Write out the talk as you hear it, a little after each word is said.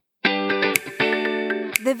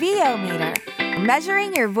The VO Meter,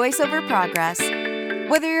 measuring your voiceover progress.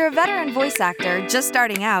 Whether you're a veteran voice actor just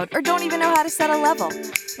starting out or don't even know how to set a level,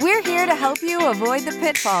 we're here to help you avoid the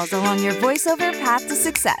pitfalls along your voiceover path to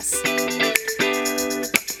success.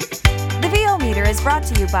 The VO Meter is brought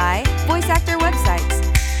to you by Voice Actor Websites,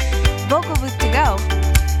 Vocal Booth to Go,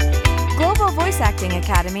 Global Voice Acting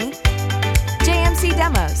Academy, JMC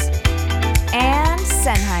Demos, and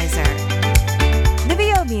Sennheiser. The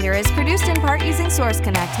VO Meter is produced in part using Source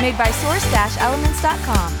Connect, made by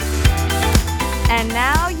source-elements.com. And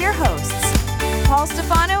now, your hosts, Paul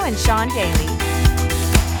Stefano and Sean Daly.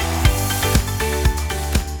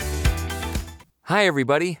 Hi,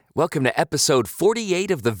 everybody. Welcome to episode 48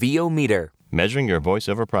 of the VO Meter. Measuring your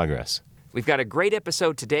voiceover progress. We've got a great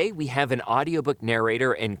episode today. We have an audiobook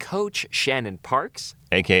narrator and coach, Shannon Parks.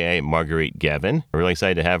 A.K.A. Marguerite Gavin. We're really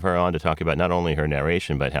excited to have her on to talk about not only her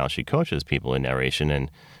narration, but how she coaches people in narration and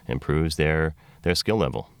improves their skill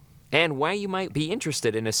level. And why you might be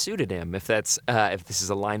interested in a pseudonym if this is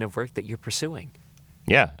a line of work that you're pursuing.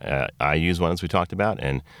 Yeah, I use one as we talked about,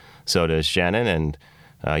 and so does Shannon, and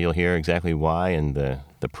you'll hear exactly why and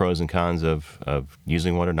the pros and cons of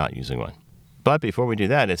using one or not using one. But before we do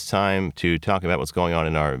that, it's time to talk about what's going on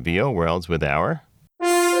in our VO worlds with our...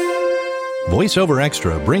 VoiceOver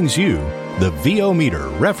Extra brings you the VO Meter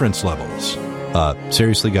reference levels.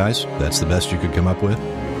 Seriously, guys, that's the best you could come up with?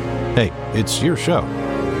 Hey, it's your show.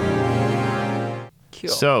 Cool.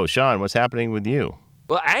 So, Sean, what's happening with you?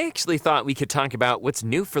 Well, I actually thought we could talk about what's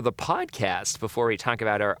new for the podcast before we talk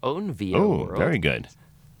about our own VO world. Oh, very good.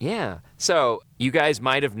 Yeah. So you guys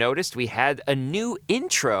might have noticed we had a new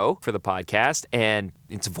intro for the podcast, and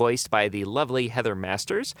it's voiced by the lovely Heather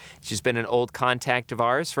Masters. She's been an old contact of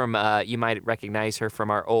ours from, you might recognize her from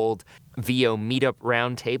our old VO Meetup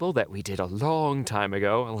Roundtable that we did a long time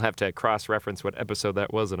ago. I'll have to cross-reference what episode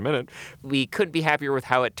that was in a minute. We couldn't be happier with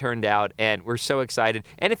how it turned out, and we're so excited.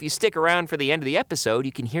 And if you stick around for the end of the episode,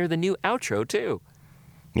 you can hear the new outro, too.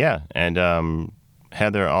 Yeah, and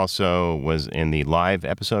Heather also was in the live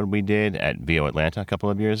episode we did at VO Atlanta a couple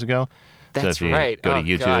of years ago. That's so if you right. Go to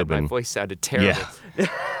YouTube God, my voice sounded terrible.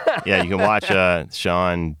 Yeah, you can watch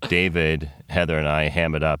Sean, David, Heather, and I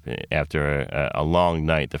ham it up after a long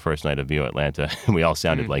night, the first night of VO Atlanta. We all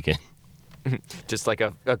sounded like it. Just like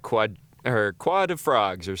a quad of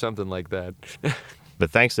frogs or something like that. But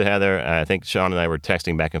thanks to Heather, I think Sean and I were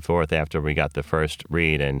texting back and forth after we got the first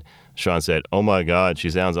read, and Sean said, "Oh my God, she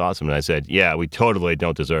sounds awesome." And I said, "Yeah, we totally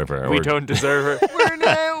don't deserve her. We don't deserve her. We're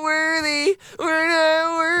not worthy. We're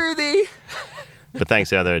not worthy." But thanks,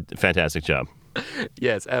 Heather. Fantastic job.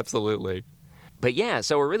 Yes, absolutely. But yeah,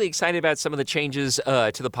 so we're really excited about some of the changes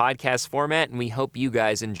to the podcast format, and we hope you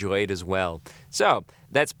guys enjoy it as well. So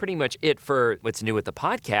that's pretty much it for what's new with the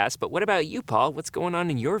podcast. But what about you, Paul? What's going on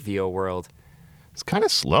in your VO world? It's kind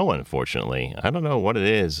of slow, unfortunately. I don't know what it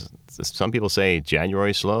is. Some people say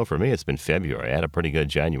January's slow. For me, it's been February. I had a pretty good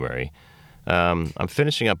January. I'm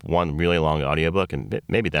finishing up one really long audiobook, and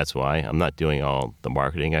maybe that's why. I'm not doing all the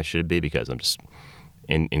marketing I should be because I'm just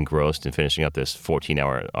engrossed in finishing up this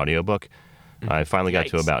 14-hour audiobook. I finally got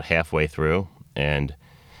to about halfway through, and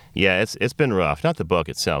yeah, it's been rough. Not the book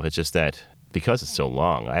itself. It's just that because it's so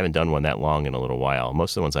long, I haven't done one that long in a little while.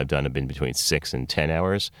 Most of the ones I've done have been between 6 and 10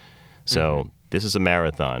 hours. So this is a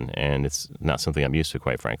marathon, and it's not something I'm used to,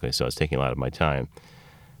 quite frankly, so it's taking a lot of my time.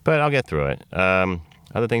 But I'll get through it.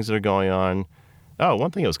 Other things that are going on. Oh,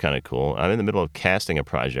 one thing that was kind of cool. I'm in the middle of casting a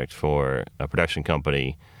project for a production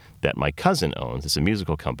company that my cousin owns. It's a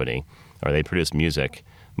musical company, or they produce music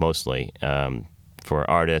mostly for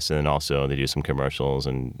artists, and then also they do some commercials.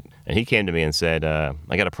 And he came to me and said, I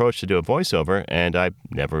got approached to do a voiceover, and I've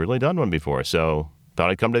never really done one before, so thought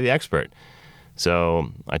I'd come to the expert.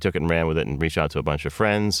 So I took it and ran with it and reached out to a bunch of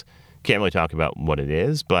friends. Can't really talk about what it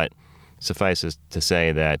is, but suffice it to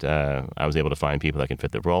say that I was able to find people that can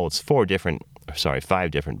fit the role. It's 5 different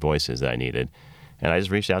voices that I needed. And I just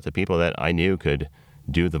reached out to people that I knew could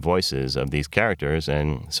do the voices of these characters,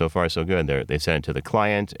 and so far so good. They sent it to the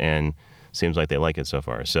client, and seems like they like it so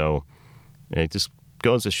far. So it just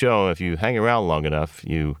goes to show if you hang around long enough,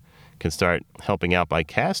 you can start helping out by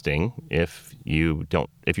casting if you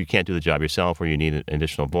can't do the job yourself or you need an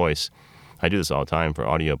additional voice. I do this all the time for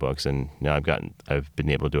audiobooks, and now I've been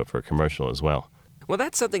able to do it for a commercial as well. Well,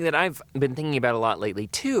 that's something that I've been thinking about a lot lately,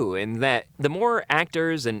 too, and that the more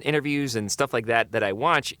actors and interviews and stuff like that I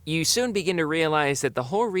watch, you soon begin to realize that the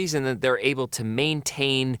whole reason that they're able to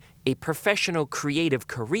maintain a professional creative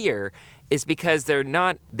career is because they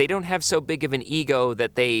don't have so big of an ego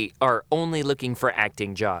that they are only looking for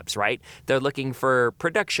acting jobs, right? They're looking for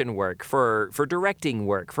production work, for directing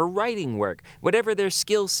work, for writing work, whatever their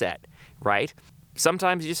skill set, right?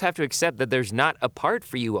 sometimes you just have to accept that there's not a part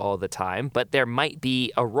for you all the time, but there might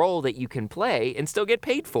be a role that you can play and still get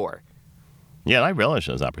paid for. Yeah, and I relish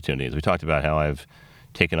those opportunities. We talked about how I've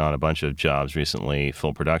taken on a bunch of jobs recently,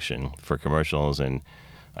 full production for commercials, and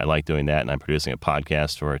I like doing that. And I'm producing a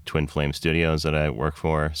podcast for Twin Flame Studios that I work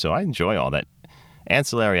for. So I enjoy all that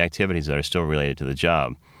ancillary activities that are still related to the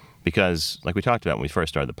job. Because, like we talked about when we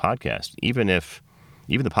first started the podcast, even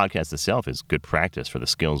the podcast itself is good practice for the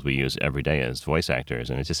skills we use every day as voice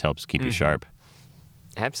actors, and it just helps keep you sharp.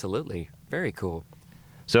 Absolutely. Very cool.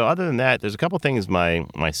 So other than that, there's a couple things my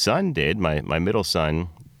son did. My middle son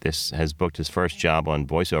has booked his first job on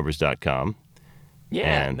voiceovers.com.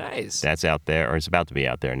 Yeah, and nice. That's out there, or it's about to be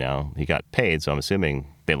out there now. He got paid, so I'm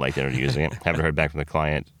assuming they liked using it. Haven't heard back from the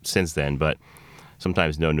client since then, but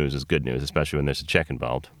sometimes no news is good news, especially when there's a check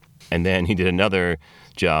involved. And then he did another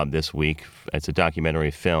job this week. It's a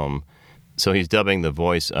documentary film. So he's dubbing the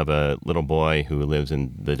voice of a little boy who lives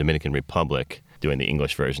in the Dominican Republic, doing the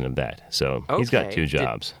English version of that. So he's got 2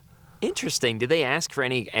 jobs. Interesting. Did they ask for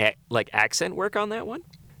any accent work on that one?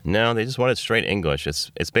 No, they just wanted straight English.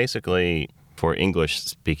 It's basically for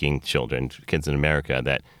English-speaking children, kids in America,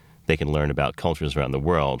 that they can learn about cultures around the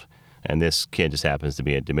world. And this kid just happens to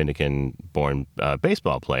be a Dominican-born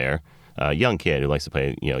baseball player, a young kid who likes to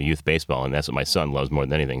play, youth baseball, and that's what my son loves more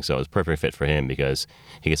than anything. So it's a perfect fit for him because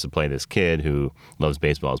he gets to play this kid who loves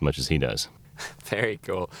baseball as much as he does. Very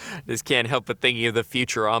cool. Just can't help but thinking of the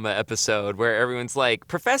Futurama episode where everyone's like,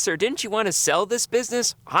 Professor, didn't you want to sell this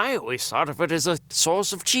business? I always thought of it as a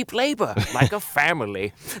source of cheap labor, like a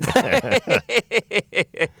family.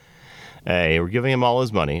 Hey, we're giving him all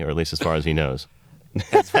his money, or at least as far as he knows.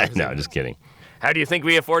 No, just kidding. How do you think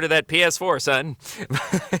we afforded that PS4, son?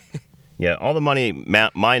 Yeah, all the money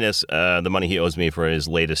minus the money he owes me for his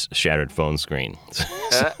latest shattered phone screen.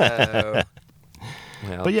 Uh-oh.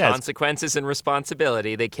 Well, but yeah, consequences and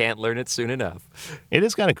responsibility, they can't learn it soon enough. It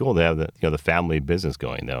is kind of cool to have the family business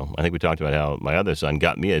going, though. I think we talked about how my other son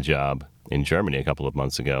got me a job in Germany a couple of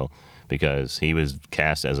months ago because he was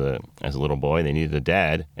cast as a little boy. They needed a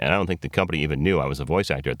dad, and I don't think the company even knew I was a voice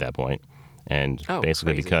actor at that point. And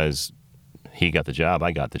basically crazy. Because he got the job,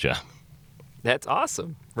 I got the job. That's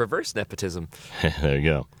awesome. Reverse nepotism. There you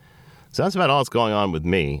go. So that's about all that's going on with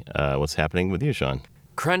me. What's happening with you, Sean?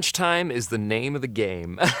 Crunch time is the name of the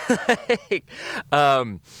game.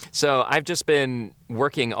 So I've just been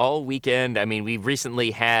working all weekend. I mean, we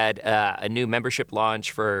recently had a new membership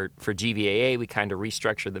launch for GVAA. We kind of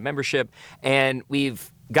restructured the membership, and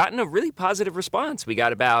we've gotten a really positive response. We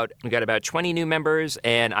got about 20 new members,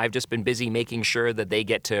 and I've just been busy making sure that they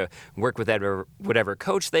get to work with whatever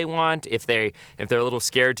coach they want. If they're a little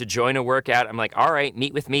scared to join a workout, I'm like, all right,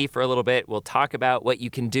 meet with me for a little bit. We'll talk about what you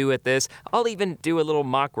can do at this. I'll even do a little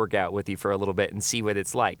mock workout with you for a little bit and see what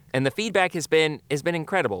it's like. And the feedback has been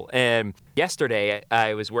incredible. And yesterday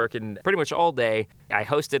I was working pretty much all day. I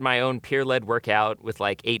hosted my own peer-led workout with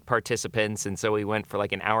like 8 participants, and so we went for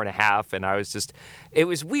like an hour and a half, and it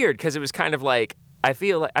was weird because it was kind of like, I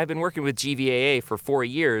feel like I've been working with GVAA for 4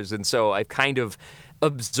 years, and so I've kind of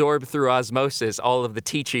absorbed through osmosis all of the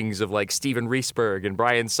teachings of like Steven Riesberg and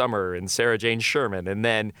Brian Summer and Sarah Jane Sherman,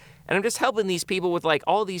 and I'm just helping these people with like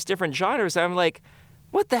all these different genres, and I'm like,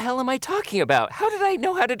 what the hell am I talking about? How did I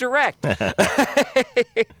know how to direct?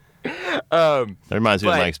 That reminds me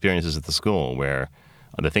of my experiences at the school where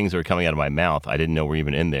the things that were coming out of my mouth, I didn't know were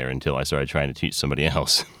even in there until I started trying to teach somebody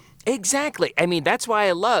else. Exactly. I mean, that's why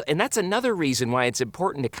I love, and that's another reason why it's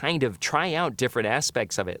important to kind of try out different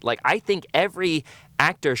aspects of it. Like, I think every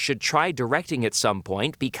actor should try directing at some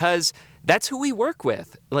point because that's who we work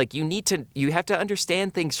with. Like, you have to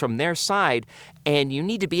understand things from their side, and you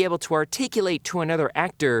need to be able to articulate to another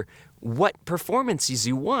actor what performances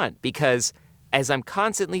you want because, as I'm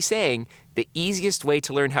constantly saying, the easiest way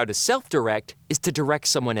to learn how to self-direct is to direct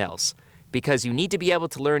someone else. Because you need to be able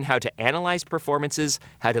to learn how to analyze performances,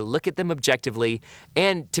 how to look at them objectively,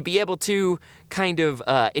 and to be able to kind of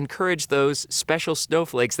encourage those special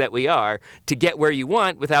snowflakes that we are to get where you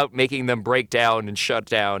want without making them break down and shut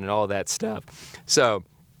down and all that stuff. So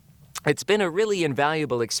it's been a really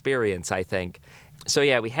invaluable experience, I think. So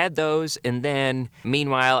yeah, we had those, and then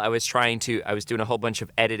meanwhile, I was doing a whole bunch of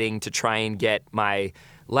editing to try and get my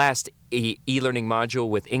last e-learning module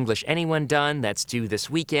with English Anyone done. That's due this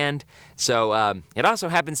weekend. So it also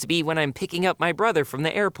happens to be when I'm picking up my brother from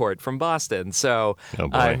the airport from Boston. So oh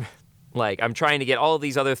boy. I'm trying to get all of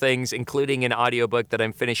these other things, including an audiobook that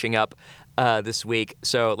I'm finishing up this week.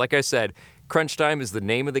 So like I said, crunch time is the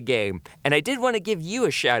name of the game. And I did want to give you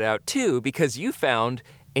a shout out too, because you found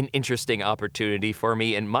an interesting opportunity for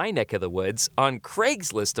me in my neck of the woods. On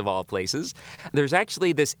Craigslist, of all places, there's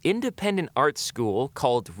actually this independent art school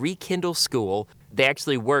called Rekindle School. They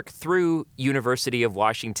actually work through University of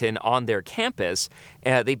Washington on their campus.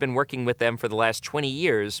 They've been working with them for the last 20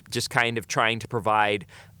 years, just kind of trying to provide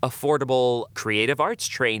affordable creative arts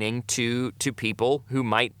training to people who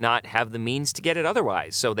might not have the means to get it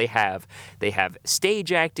otherwise. So they have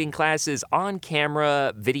stage acting classes, on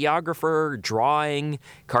camera, videographer, drawing,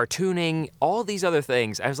 cartooning, all these other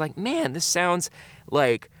things. I was like, man, this sounds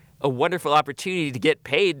like a wonderful opportunity to get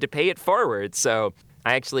paid to pay it forward. So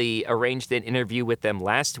I actually arranged an interview with them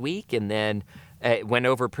last week, and then it went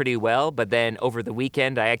over pretty well. But then over the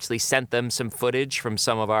weekend, I actually sent them some footage from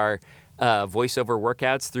some of our voiceover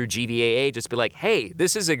workouts through GVAA, just be like, hey,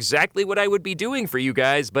 this is exactly what I would be doing for you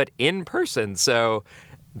guys, but in person. So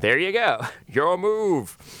there you go. Your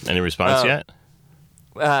move. Any response yet?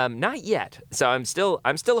 Not yet. So I'm still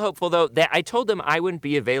hopeful, though. That I told them I wouldn't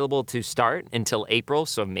be available to start until April,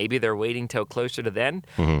 so maybe they're waiting till closer to then.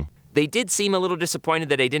 Mm-hmm. They did seem a little disappointed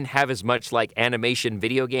that I didn't have as much like animation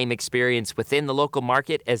video game experience within the local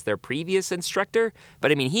market as their previous instructor.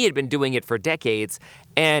 But I mean, he had been doing it for decades.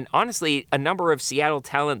 And honestly, a number of Seattle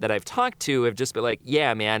talent that I've talked to have just been like,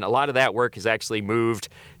 yeah, man, a lot of that work has actually moved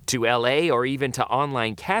to LA or even to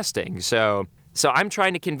online casting. So I'm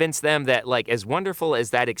trying to convince them that, like, as wonderful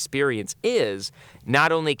as that experience is,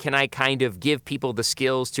 not only can I kind of give people the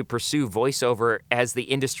skills to pursue voiceover as the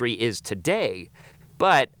industry is today,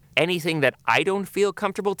 but anything that I don't feel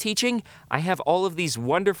comfortable teaching, I have all of these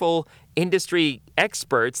wonderful industry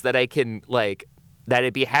experts that I can, like, that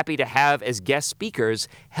I'd be happy to have as guest speakers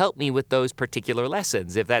help me with those particular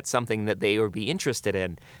lessons, if that's something that they would be interested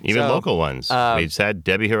in. Even local ones. We just had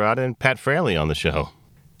Debbie Hirata and Pat Fraley on the show.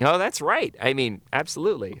 Oh, that's right. I mean,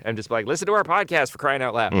 absolutely. I'm just like, listen to our podcast, for crying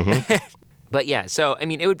out loud. Mm-hmm. But yeah, so, I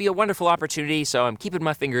mean, it would be a wonderful opportunity, so I'm keeping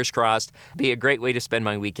my fingers crossed. Be a great way to spend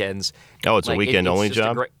my weekends. Oh, it's like, a weekend-only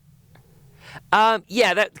job?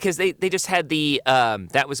 Yeah, that because they just had the,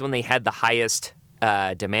 that was when they had the highest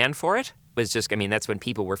demand for it. Was just, I mean, that's when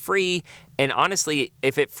people were free. And honestly,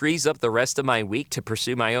 if it frees up the rest of my week to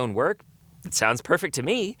pursue my own work, it sounds perfect to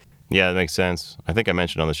me. Yeah, that makes sense. I think I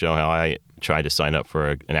mentioned on the show how I tried to sign up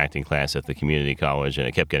for an acting class at the community college, and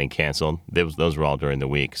it kept getting canceled. Those were all during the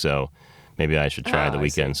week, so maybe I should try the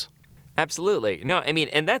weekends. Absolutely. No, I mean,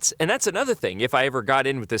 and that's another thing. If I ever got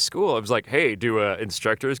in with this school, I was like, hey, do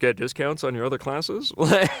instructors get discounts on your other classes?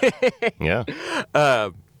 Yeah.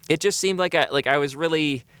 It just seemed like I was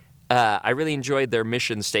really... I really enjoyed their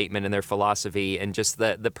mission statement and their philosophy, and just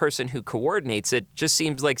the person who coordinates it just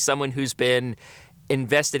seems like someone who's been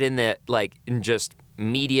invested in in just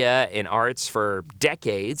media and arts for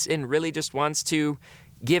decades, and really just wants to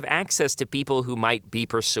give access to people who might be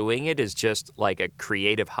pursuing it as just like a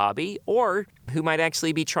creative hobby, or who might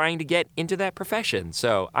actually be trying to get into that profession.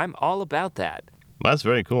 So I'm all about that. Well, that's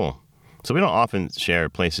very cool. So we don't often share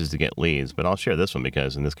places to get leads, but I'll share this one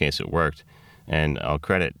because in this case it worked. And I'll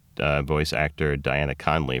credit voice actor Diana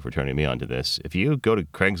Conley for turning me onto this. If you go to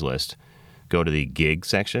Craigslist, go to the gig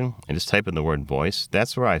section, and just type in the word voice,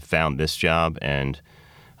 that's where I found this job, and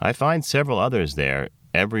I find several others there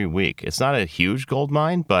every week. It's not a huge gold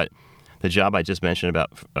mine, but the job I just mentioned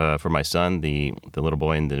about for my son, the little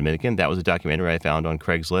boy in the Dominican, that was a documentary I found on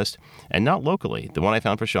Craigslist, and not locally. The one I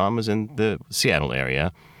found for Sean was in the Seattle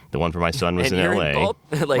area. The one for my son was in L.A.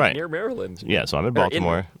 Right. Near Maryland. Yeah, so I'm in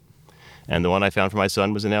Baltimore. And the one I found for my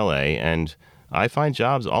son was in L.A., and I find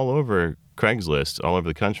jobs all over Craigslist, all over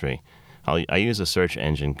the country. I use a search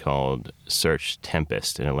engine called Search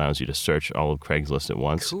Tempest, and it allows you to search all of Craigslist at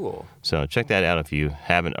once. Cool. So check that out if you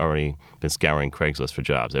haven't already been scouring Craigslist for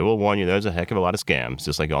jobs. I will warn you, there's a heck of a lot of scams,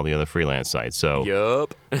 just like all the other freelance sites. So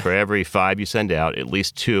for every 5 you send out, at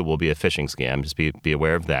least 2 will be a phishing scam. Just be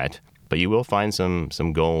aware of that. But you will find some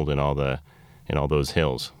gold in all those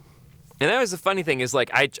hills. And that was the funny thing is,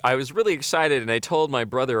 like, I was really excited, and I told my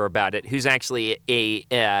brother about it, who's actually an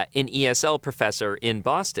ESL professor in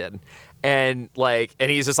Boston. And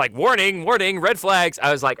he's just like, warning, red flags.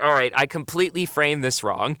 I was like, all right, I completely framed this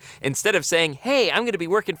wrong. Instead of saying, hey, I'm going to be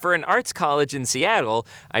working for an arts college in Seattle,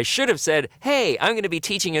 I should have said, hey, I'm going to be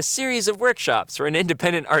teaching a series of workshops for an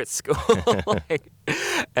independent arts school.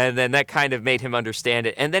 And then that kind of made him understand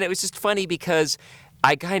it. And then it was just funny because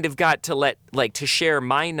I kind of got to to share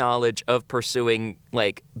my knowledge of pursuing,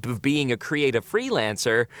 being a creative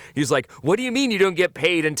freelancer. He was like, what do you mean you don't get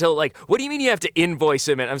paid until, what do you mean you have to invoice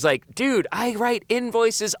him? And I was like, dude, I write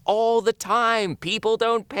invoices all the time. People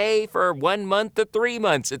don't pay for 1 month to 3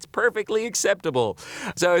 months. It's perfectly acceptable.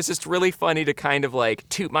 So it's just really funny to kind of,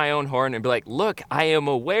 toot my own horn and be like, look, I am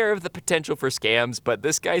aware of the potential for scams, but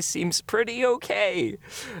this guy seems pretty okay.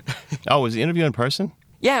 Oh, was the interview in person?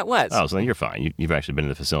 Yeah, it was. Oh, so then you're fine. You've actually been in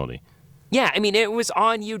the facility. Yeah, I mean, it was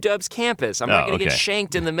on UW's campus. I'm not going to get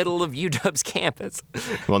shanked in the middle of UW's campus.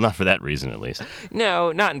 Well, not for that reason, at least.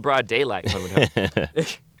 No, not in broad daylight. All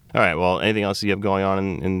right, well, anything else you have going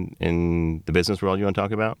on in the business world you want to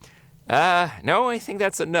talk about? No, I think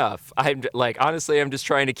that's enough. Honestly, I'm just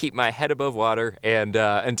trying to keep my head above water and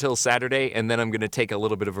until Saturday, and then I'm going to take a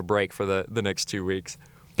little bit of a break for the next 2 weeks.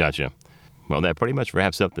 Gotcha. Well, that pretty much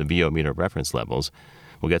wraps up the VO meter reference levels.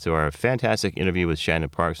 We'll get to our fantastic interview with Shannon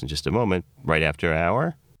Parks in just a moment, right after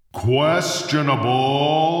our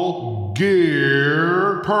questionable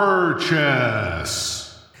gear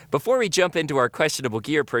purchase. Before we jump into our questionable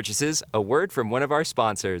gear purchases, a word from one of our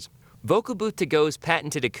sponsors. Vocal Booth To Go's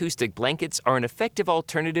patented acoustic blankets are an effective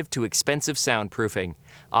alternative to expensive soundproofing.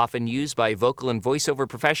 Often used by vocal and voiceover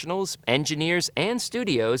professionals, engineers, and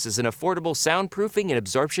studios as an affordable soundproofing and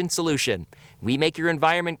absorption solution. We make your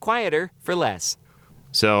environment quieter for less.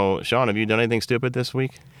 So, Sean, have you done anything stupid this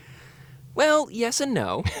week? Well, yes and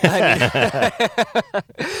no. I mean,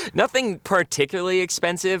 nothing particularly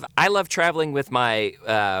expensive. I love traveling with my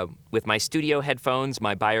studio headphones,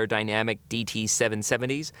 my Biodynamic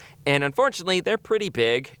DT770s, and unfortunately, they're pretty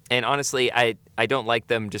big. And honestly, I don't like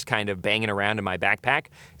them just kind of banging around in my backpack.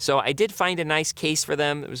 So I did find a nice case for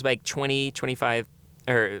them. It was like 25,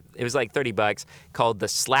 or it was like $30, called the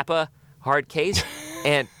Slappa hard case,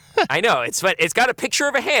 and I know, it's got a picture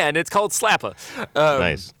of a hand. It's called Slappa.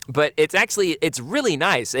 Nice. But it's really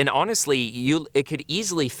nice. And honestly, it could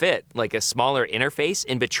easily fit like a smaller interface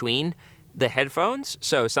in between the headphones.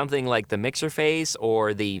 So something like the Mixer Face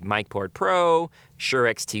or the MicPort Pro, Shure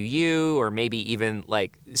X2U, or maybe even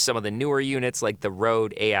like some of the newer units like the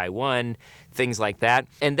Rode AI1, things like that.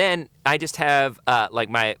 And then I just have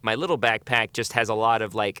my little backpack just has a lot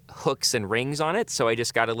of like hooks and rings on it. So I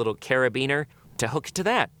just got a little carabiner to hook to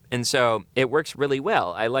that. And so it works really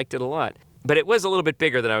well. I liked it a lot. But it was a little bit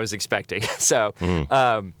bigger than I was expecting. So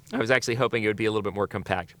I was actually hoping it would be a little bit more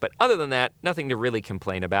compact. But other than that, nothing to really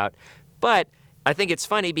complain about. But I think it's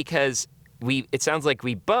funny because it sounds like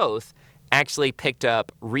we both actually picked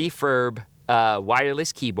up Refurb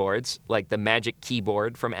wireless keyboards, like the Magic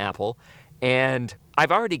Keyboard from Apple. And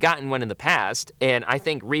I've already gotten one in the past, and I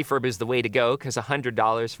think Refurb is the way to go because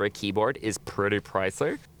 $100 for a keyboard is pretty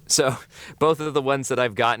pricey. So both of the ones that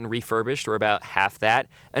I've gotten refurbished were about half that.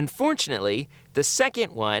 Unfortunately, the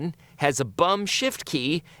second one has a bum shift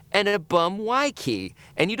key and a bum Y key.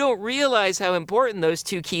 And you don't realize how important those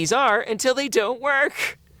two keys are until they don't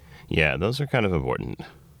work. Yeah, those are kind of important.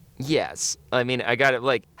 Yes. I mean, I got it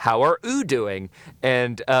like, how are oo doing?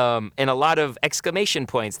 And a lot of exclamation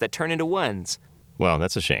points that turn into ones. Well,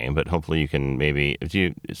 that's a shame, but hopefully you can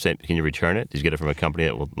can you return it? Did you get it from a company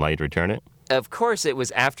that will allow you to return it? Of course, it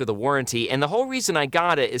was after the warranty, and the whole reason I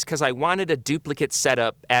got it is because I wanted a duplicate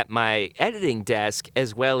setup at my editing desk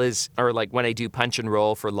as well as, or like when I do punch and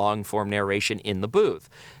roll for long-form narration in the booth.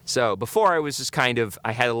 So before I was just I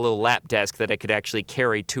had a little lap desk that I could actually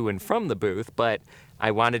carry to and from the booth, but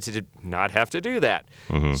I wanted to not have to do that.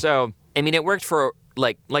 Mm-hmm. So, I mean, it worked for,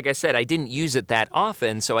 like I said, I didn't use it that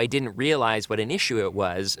often, so I didn't realize what an issue it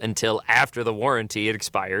was until after the warranty had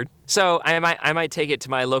expired. So I might take it to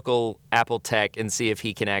my local Apple tech and see if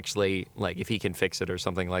he can actually, if he can fix it or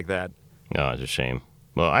something like that. Oh, it's a shame.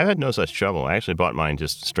 Well, I've had no such trouble. I actually bought mine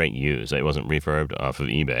just straight used. It wasn't refurbed off of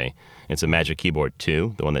eBay. It's a Magic Keyboard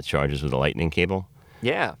 2, the one that charges with a lightning cable.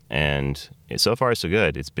 Yeah. And so far, so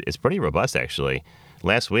good. It's pretty robust, actually.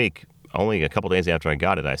 Last week, only a couple days after I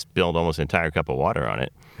got it, I spilled almost an entire cup of water on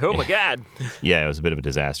it. Oh, my God. Yeah, it was a bit of a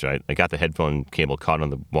disaster. I got the headphone cable caught on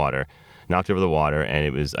the water, knocked over the water,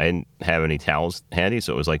 and I didn't have any towels handy,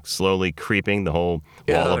 so it was like slowly creeping the whole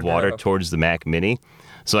wall of water towards the Mac Mini.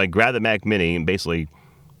 So I grabbed the Mac Mini and basically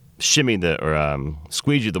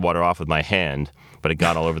squeegeed the water off with my hand, but it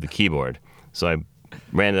got all over the keyboard. So I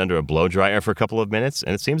ran it under a blow dryer for a couple of minutes,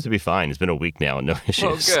 and it seems to be fine. It's been a week now and no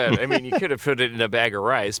issues. Oh, good. I mean, you could have put it in a bag of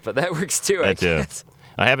rice, but that works too, I guess.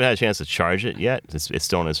 I haven't had a chance to charge it yet. It's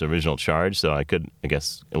still in its original charge, so I could, I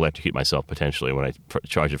guess, electrocute myself potentially when I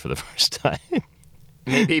charge it for the first time.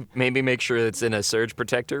 Maybe make sure it's in a surge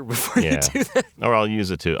protector before you do that. Or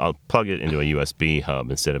I'll plug it into a USB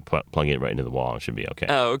hub instead of plugging it right into the wall. It should be okay.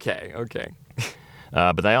 Oh, okay.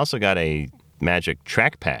 But I also got a Magic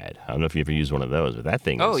trackpad. I don't know if you ever used one of those, but that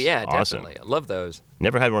thing is Oh, yeah, awesome. definitely. I love those.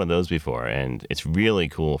 Never had one of those before, and it's really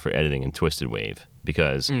cool for editing in Twisted Wave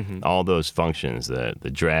because all those functions, the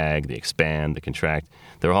drag, the expand, the contract,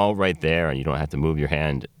 they're all right there, and you don't have to move your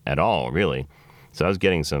hand at all, really. So I was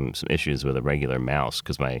getting some issues with a regular mouse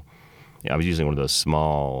because I was using one of those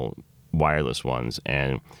small wireless ones,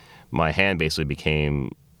 and my hand basically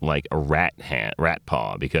became like a rat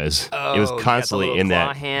paw because it was constantly in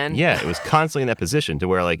that hand. Yeah, it was constantly in that position to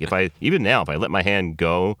where like if I let my hand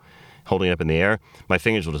go holding it up in the air, my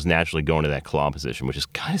fingers will just naturally go into that claw position, which is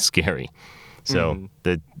kind of scary. So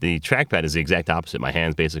the trackpad is the exact opposite. My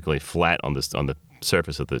hand's basically flat on the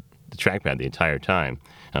surface of the trackpad the entire time.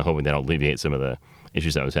 I'm hoping that'll alleviate some of the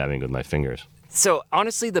issues I was having with my fingers. So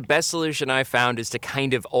honestly, the best solution I found is to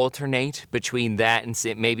kind of alternate between that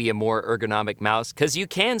and maybe a more ergonomic mouse, because you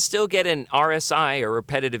can still get an RSI or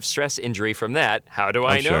repetitive stress injury from that. How do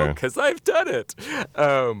I know? Sure. Because I've done it.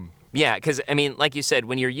 Yeah, because, I mean, like you said,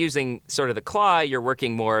 when you're using sort of the claw, you're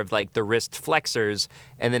working more of like the wrist flexors.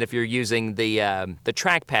 And then if you're using the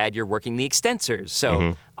trackpad, you're working the extensors.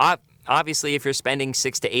 So obviously, if you're spending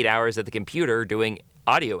 6 to 8 hours at the computer doing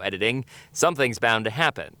audio editing, something's bound to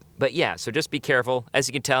happen. But yeah, so just be careful. As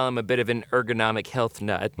you can tell, I'm a bit of an ergonomic health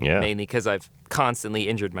nut, mainly because I've constantly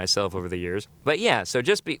injured myself over the years. But yeah, so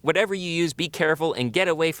just whatever you use, be careful and get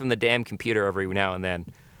away from the damn computer every now and then.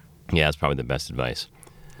 Yeah, that's probably the best advice.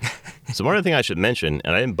 So one other thing I should mention,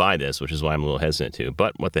 and I didn't buy this, which is why I'm a little hesitant to,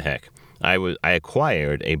 but what the heck. I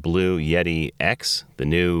acquired a Blue Yeti X, the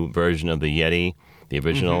new version of the Yeti, the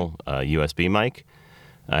original USB mic.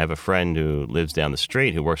 I have a friend who lives down the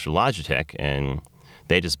street who works for Logitech, and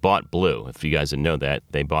they just bought Blue. If you guys didn't know that,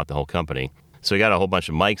 they bought the whole company. So he got a whole bunch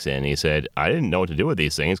of mics in, and he said, I didn't know what to do with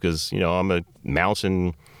these things because, I'm a mouse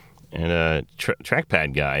and a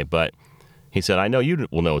trackpad guy, but he said, I know you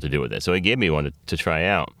will know what to do with it. So he gave me one to try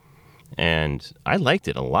out, and I liked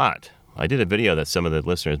it a lot. I did a video that some of the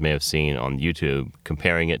listeners may have seen on YouTube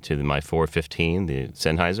comparing it to my 415, the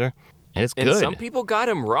Sennheiser. And it's good. And some people got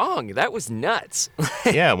him wrong. That was nuts.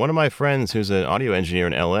 Yeah, one of my friends who's an audio engineer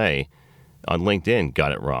in L.A. on LinkedIn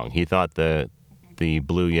got it wrong. He thought the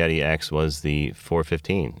Blue Yeti X was the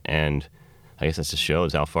 415, and I guess that just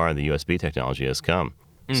shows how far the USB technology has come.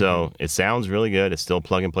 So it sounds really good. It's still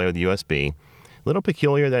plug and play with the USB. A little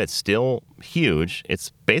peculiar that it's still huge.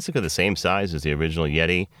 It's basically the same size as the original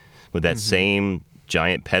Yeti with that same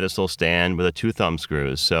giant pedestal stand with the 2 thumb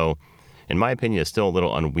screws. So in my opinion, it's still a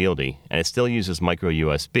little unwieldy, and it still uses micro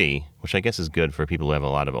USB, which I guess is good for people who have a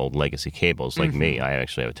lot of old legacy cables like me. I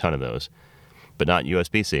actually have a ton of those, but not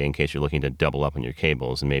USB-C in case you're looking to double up on your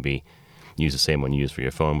cables and maybe use the same one you use for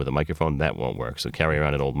your phone with a microphone. That won't work, so carry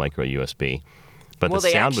around an old micro USB. But well,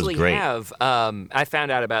 the sound was great. They actually have, I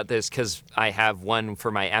found out about this because I have one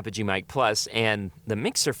for my Apogee Mic Plus and the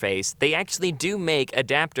mixer face. They actually do make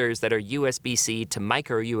adapters that are USB-C to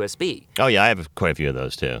micro USB. Oh, yeah, I have quite a few of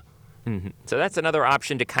those, too. So that's another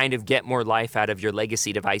option to kind of get more life out of your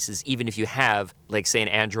legacy devices, even if you have, like, say, an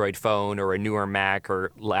Android phone or a newer Mac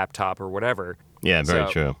or laptop or whatever. Yeah,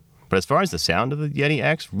 very true. But as far as the sound of the Yeti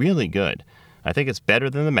X, really good. I think it's better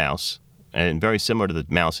than the mouse and very similar to the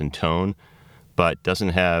mouse in tone, but doesn't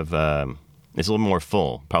have, it's a little more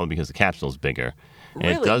full, probably because the capsule is bigger.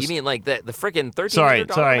 And Really? You mean like the freaking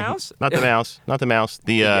 $1,300 Sorry, mouse? not the mouse,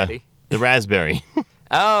 the Raspberry.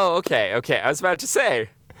 Oh, okay. I was about to say.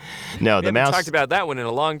 No, We haven't talked about that one in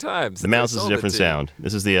a long time. The mouse is a different sound.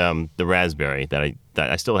 This is the Raspberry that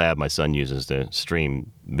I still have. My son uses to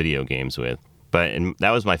stream video games with. And that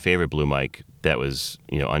was my favorite Blue mic. That was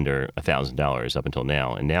under $1,000 up until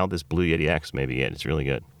now. And now this Blue Yeti X may be it. It's really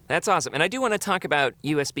good. That's awesome. And I do want to talk about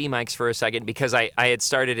USB mics for a second because I had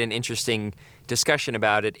started an interesting discussion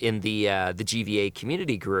about it in the GVA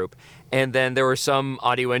community group. And then there were some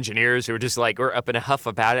audio engineers who were just like, were up in a huff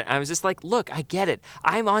about it. I was just like, look, I get it.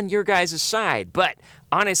 I'm on your guys' side. But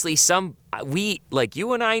honestly, like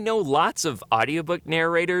you and I know lots of audiobook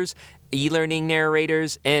narrators, e-learning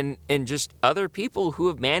narrators, and just other people who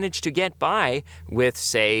have managed to get by with,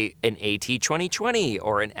 say, an AT2020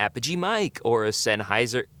 or an Apogee mic or a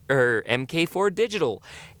Sennheiser or MK4 digital.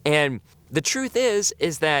 And the truth is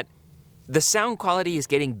that the sound quality is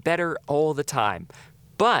getting better all the time.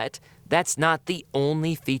 But that's not the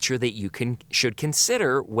only feature that you should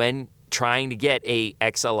consider when trying to get a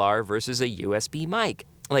XLR versus a USB mic.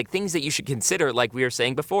 Like things that you should consider, like we were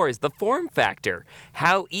saying before, is the form factor.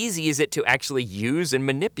 How easy is it to actually use and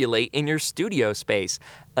manipulate in your studio space?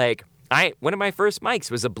 Like, One of my first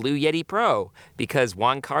mics was a Blue Yeti Pro because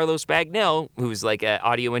Juan Carlos Bagnell, who's like an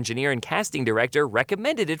audio engineer and casting director,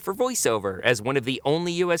 recommended it for voiceover as one of the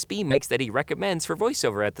only USB mics that he recommends for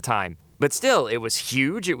voiceover at the time. But still, it was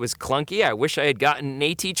huge, it was clunky. I wish I had gotten an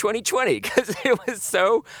AT2020 because it was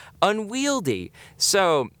so unwieldy.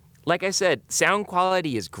 So, like I said, sound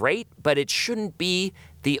quality is great, but it shouldn't be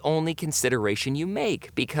the only consideration you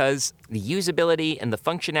make because the usability and the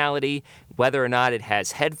functionality, whether or not it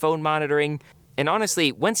has headphone monitoring, and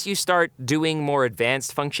honestly, once you start doing more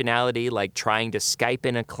advanced functionality like trying to Skype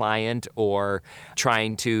in a client or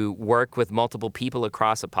trying to work with multiple people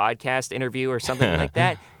across a podcast interview or something like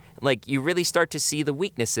that, like you really start to see the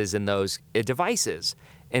weaknesses in those devices.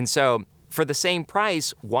 And so for the same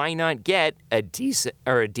price, why not get a decent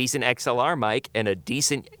XLR mic and a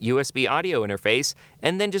decent USB audio interface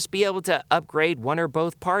and then just be able to upgrade one or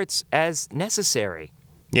both parts as necessary?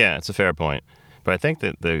 Yeah, it's a fair point. But I think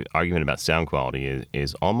that the argument about sound quality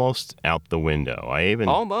is almost out the window. I even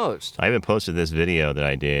posted this video that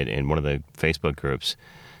I did in one of the Facebook groups,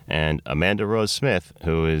 and Amanda Rose Smith,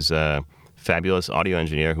 who is a fabulous audio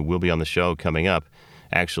engineer who will be on the show coming up,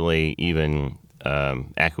 actually even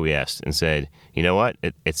acquiesced and said, you know what,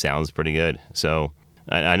 it sounds pretty good. So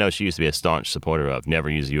I know she used to be a staunch supporter of never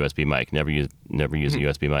use a USB mic, never use a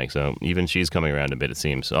USB mic. So even she's coming around a bit, it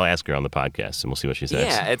seems. So I'll ask her on the podcast, and we'll see what she says.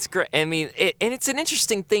 Yeah, it's great. I mean, and it's an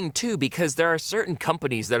interesting thing, too, because there are certain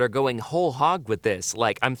companies that are going whole hog with this.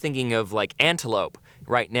 Like, I'm thinking of, like, Antelope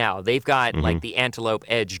right now. They've got, like, the Antelope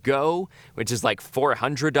Edge Go, which is, like,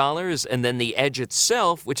 $400, and then the Edge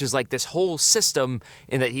itself, which is, like, this whole system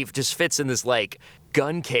in that he just fits in this, like,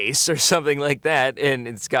 gun case or something like that, and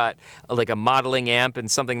it's got like a modeling amp and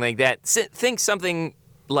something like that. Think something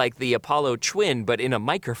like the Apollo Twin, but in a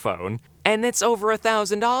microphone, and it's over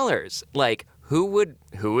 $1,000. Like,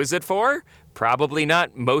 who is it for? Probably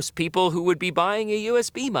not most people who would be buying a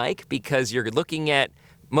USB mic, because you're looking at,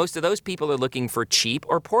 most of those people are looking for cheap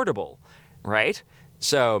or portable, right?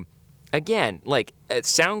 So, again, like,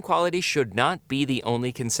 sound quality should not be the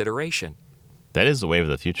only consideration. That is the wave of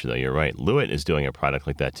the future, though. You're right. Lewitt is doing a product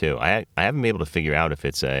like that, too. I haven't been able to figure out if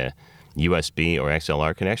it's a USB or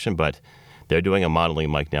XLR connection, but they're doing a modeling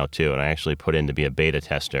mic now, too, and I actually put in to be a beta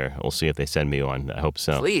tester. We'll see if they send me one. I hope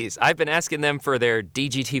so. Please. I've been asking them for their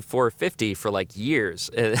DGT 450 for, like, years,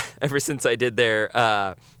 ever since I did their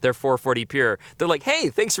 440 Pure. They're like,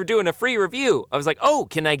 hey, thanks for doing a free review. I was like, oh,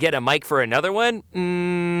 can I get a mic for another one?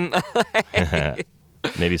 Maybe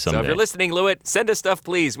someday. So if you're listening, Lewitt, send us stuff,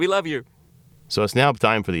 please. We love you. So it's now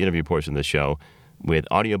time for the interview portion of the show with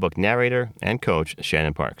audiobook narrator and coach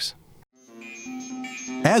Shannon Parks.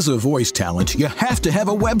 As a voice talent, you have to have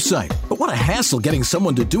a website. But what a hassle getting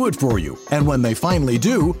someone to do it for you. And when they finally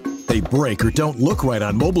do, they break or don't look right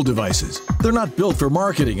on mobile devices. They're not built for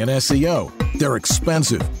marketing and SEO. They're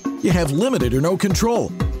expensive. You have limited or no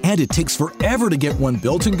control. And it takes forever to get one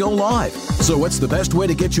built and go live. So what's the best way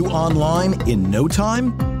to get you online in no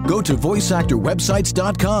time? Go to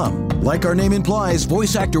voiceactorwebsites.com. Like our name implies,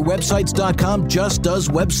 voiceactorwebsites.com just does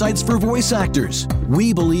websites for voice actors.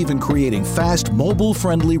 We believe in creating fast,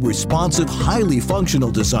 mobile-friendly, responsive, highly functional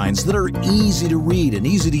designs that are easy to read and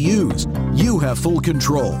easy to use. You have full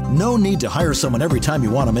control. No need to hire someone every time you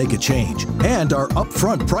want to make a change. And our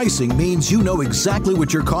upfront pricing means you know exactly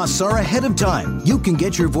what your costs are ahead of time. You can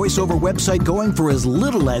get your voiceover website going for as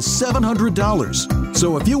little as $700.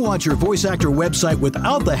 So if you want your voice actor website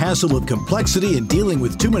without the hassle of complexity and dealing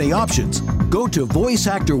with too many options, go to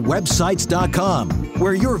voiceactorwebsites.com,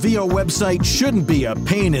 where your VO website shouldn't be a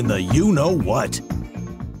pain in the you-know-what.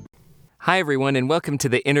 Hi, everyone, and welcome to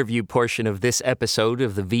the interview portion of this episode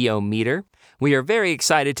of the VO Meter. We are very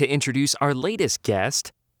excited to introduce our latest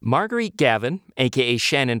guest. Marguerite Gavin, aka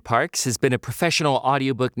Shannon Parks, has been a professional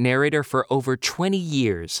audiobook narrator for over 20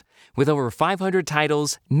 years, with over 500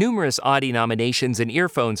 titles, numerous Audie nominations and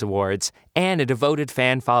Earphones Awards, and a devoted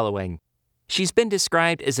fan following. She's been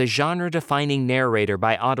described as a genre-defining narrator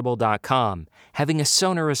by Audible.com, having a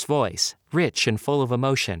sonorous voice, rich and full of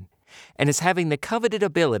emotion, and as having the coveted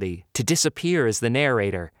ability to disappear as the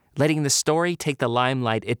narrator, letting the story take the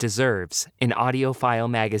limelight it deserves in AudioFile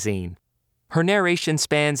magazine. Her narration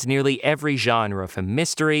spans nearly every genre from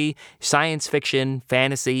mystery, science fiction,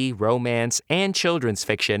 fantasy, romance, and children's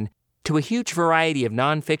fiction to a huge variety of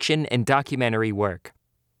nonfiction and documentary work.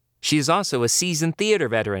 She is also a seasoned theater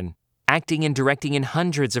veteran, acting and directing in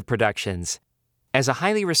hundreds of productions. As a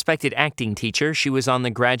highly respected acting teacher, she was on the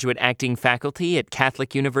graduate acting faculty at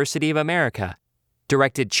Catholic University of America,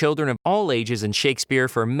 directed children of all ages in Shakespeare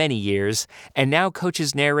for many years, and now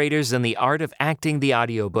coaches narrators in the art of acting the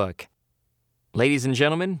audiobook. Ladies and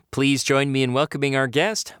gentlemen, please join me in welcoming our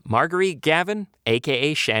guest, Marguerite Gavin,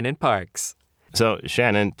 a.k.a. Shannon Parks. So,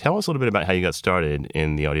 Shannon, tell us a little bit about how you got started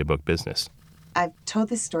in the audiobook business. I've told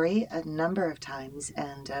this story a number of times,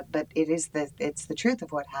 but it's the truth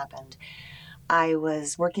of what happened. I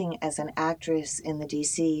was working as an actress in the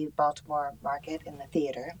D.C. Baltimore market in the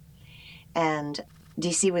theater, and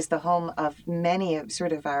D.C. was the home of many of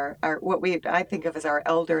sort of our I think of as our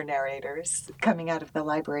elder narrators coming out of the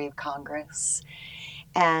Library of Congress.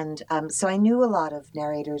 And so I knew a lot of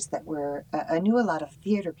narrators I knew a lot of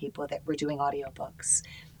theater people that were doing audiobooks,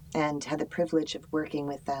 and had the privilege of working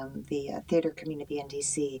with them, the theater community in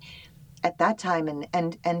DC at that time.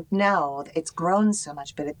 And now it's grown so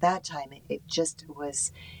much, but at that time it just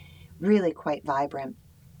was really quite vibrant.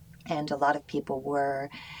 And a lot of people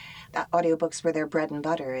audiobooks were their bread and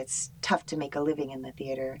butter. It's tough to make a living in the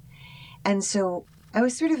theater. And so I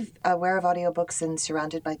was sort of aware of audiobooks and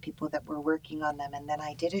surrounded by people that were working on them. And then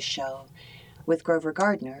I did a show with Grover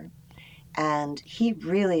Gardner, and he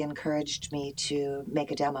really encouraged me to make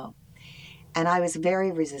a demo. And I was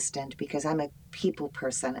very resistant because I'm a people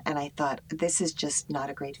person, and I thought, this is just not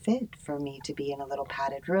a great fit for me to be in a little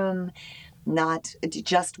padded room, not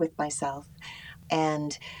just with myself.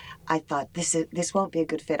 And I thought, this won't be a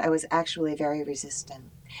good fit. I was actually very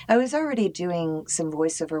resistant. I was already doing some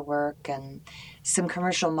voiceover work and some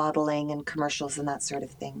commercial modeling and commercials and that sort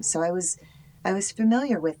of thing. So I was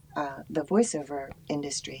familiar with the voiceover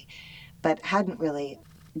industry, but hadn't really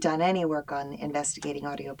done any work on investigating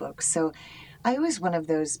audiobooks. So I was one of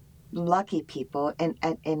those lucky people, and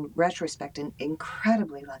in retrospect,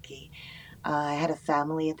 incredibly lucky. I had a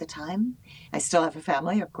family at the time. I still have a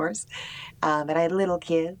family, of course, but I had little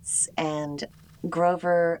kids, and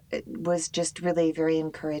Grover was just really very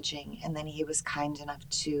encouraging. And then he was kind enough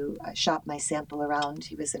to shop my sample around.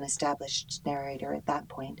 He was an established narrator at that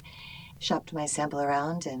point. Shopped my sample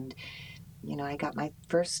around, and I got my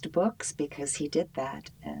first books because he did that.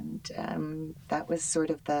 And that was sort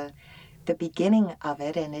of the beginning of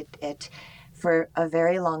it. And it for a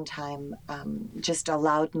very long time, just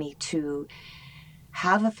allowed me to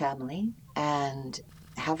have a family and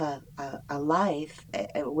have a life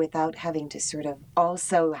without having to sort of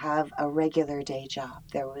also have a regular day job.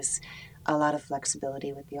 There was a lot of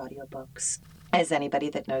flexibility with the audiobooks, as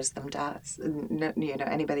anybody that knows them does.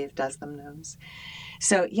 Anybody that does them knows.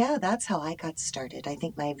 So yeah, that's how I got started. I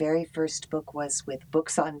think my very first book was with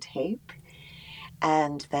Books on Tape.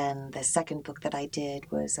 And then the second book that I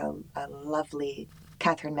did was a lovely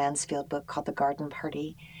Catherine Mansfield book called The Garden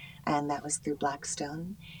Party. And that was through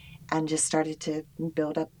Blackstone. And just started to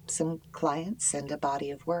build up some clients and a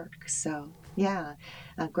body of work. So yeah,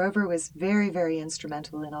 Grover was very, very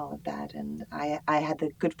instrumental in all of that. And I had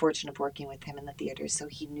the good fortune of working with him in the theater, so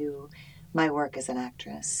he knew my work as an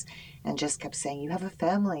actress and just kept saying, you have a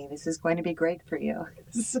family, this is going to be great for you.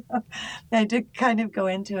 So I did kind of go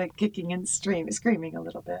into it kicking and screaming a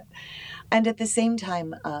little bit. And at the same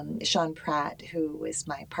time, Sean Pratt, who was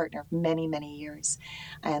my partner for many, many years,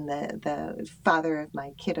 and the father of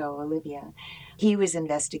my kiddo, Olivia, he was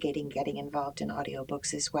investigating getting involved in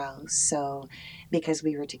audiobooks as well. So because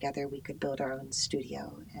we were together, we could build our own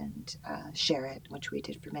studio and share it, which we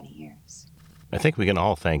did for many years. I think we can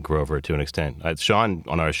all thank Grover to an extent. Sean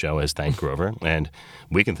on our show has thanked Grover, and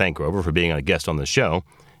we can thank Grover for being a guest on the show.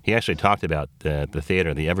 He actually talked about the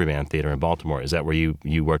theater, the Everyman Theater in Baltimore. Is that where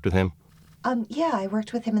you worked with him? Yeah, I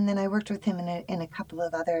worked with him, and then I worked with him in a couple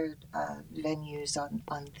of other venues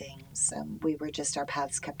on things. Our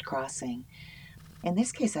paths kept crossing. In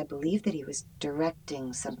this case, I believe that he was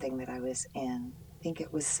directing something that I was in. I think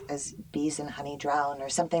it was As Bees in Honey Drown or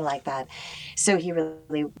something like that. So he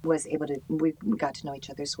really was able to, we got to know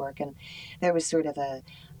each other's work. And there was sort of a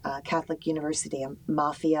Catholic university, a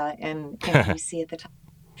mafia in DC at the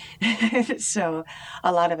time. So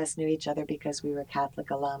a lot of us knew each other because we were Catholic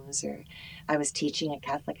alums, or I was teaching at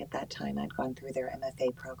Catholic at that time. I'd gone through their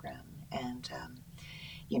MFA program and,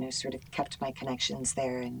 sort of kept my connections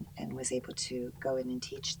there and was able to go in and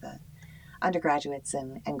teach the undergraduates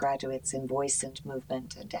and graduates in voice and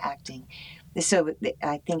movement and acting. So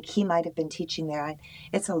I think he might have been teaching there.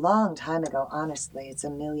 It's a long time ago, honestly. It's a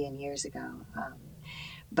million years ago.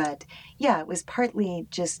 But yeah, it was partly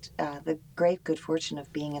just the great good fortune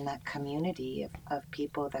of being in that community of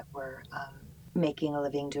people that were making a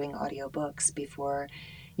living doing audiobooks before.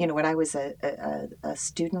 When I was a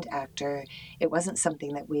student actor, it wasn't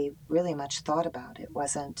something that we really much thought about. It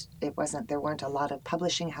wasn't, there weren't a lot of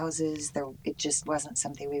publishing houses. It just wasn't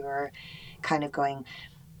something we were kind of going,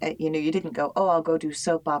 you didn't go, oh, I'll go do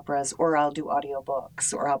soap operas or I'll do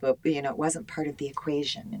audiobooks or it wasn't part of the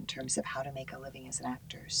equation in terms of how to make a living as an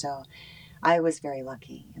actor. So I was very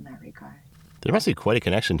lucky in that regard. There must be quite a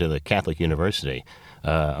connection to the Catholic University.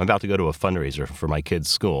 I'm about to go to a fundraiser for my kids'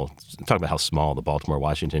 school. Talk about how small the Baltimore,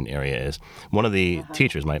 Washington area is. One of the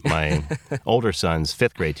teachers, my older son's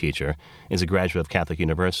fifth grade teacher, is a graduate of Catholic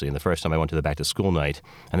University. And the first time I went to the back to school night,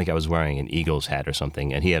 I think I was wearing an Eagles hat or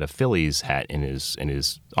something, and he had a Phillies hat in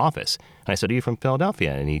his office. And I said, "Are you from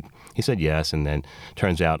Philadelphia?" And he said yes. And then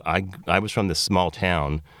turns out I was from this small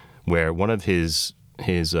town where one of his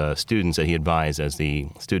students that he advised as the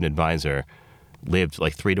student advisor lived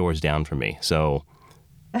like 3 doors down from me. So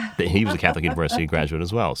he was a Catholic University graduate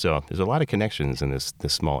as well. So there's a lot of connections in this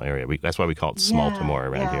small area. That's why we call it Small-Timor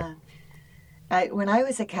around here. When I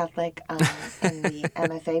was a Catholic in the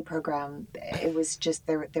MFA program, it was just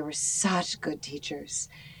there were such good teachers.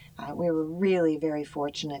 We were really very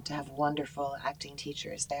fortunate to have wonderful acting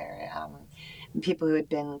teachers there. People who had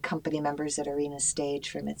been company members at Arena Stage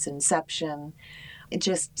from its inception.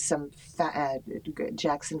 Just Jackson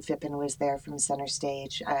Phippen was there from Center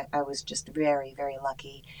Stage. I was just very, very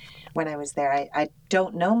lucky when I was there. I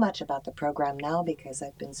don't know much about the program now because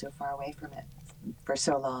I've been so far away from it for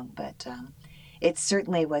so long, but it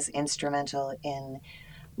certainly was instrumental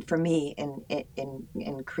for me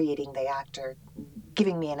in creating the actor,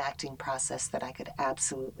 giving me an acting process that I could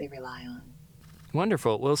absolutely rely on.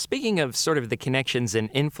 Wonderful. Well, speaking of sort of the connections and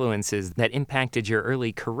influences that impacted your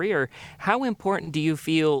early career, how important do you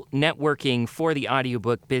feel networking for the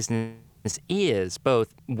audiobook business is,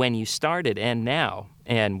 both when you started and now?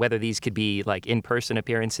 And whether these could be like in-person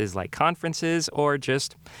appearances like conferences or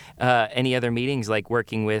just any other meetings like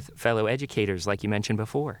working with fellow educators like you mentioned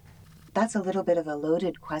before? That's a little bit of a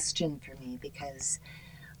loaded question for me because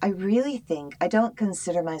I really think I don't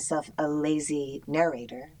consider myself a lazy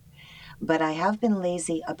narrator. But I have been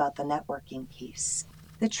lazy about the networking piece.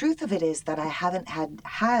 The truth of it is that I haven't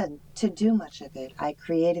had to do much of it. I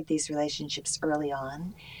created these relationships early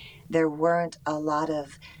on. There weren't a lot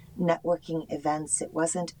of networking events.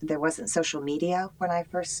 There wasn't social media when I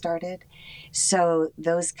first started. So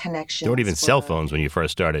those connections There weren't even cell phones when you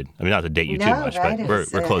first started. I mean, not to date you too much, right?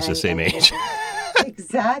 but we're close to the same age.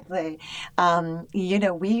 Exactly.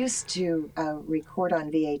 We used to record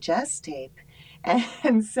on VHS tape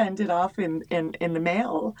and send it off in the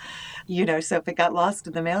mail. So if it got lost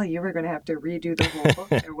in the mail, you were going to have to redo the whole book.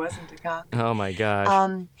 There wasn't a copy. Oh, my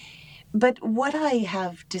gosh. But what I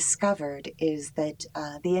have discovered is that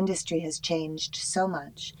the industry has changed so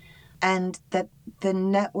much and that the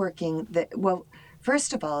networking,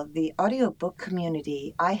 first of all, the audiobook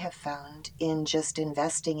community I have found in just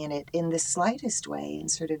investing in it in the slightest way and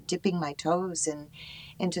sort of dipping my toes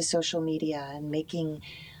into social media and making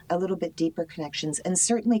a little bit deeper connections. And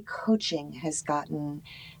certainly coaching has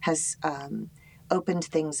opened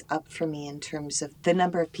things up for me in terms of the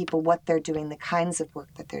number of people, what they're doing, the kinds of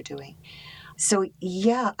work that they're doing. So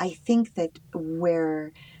yeah, I think that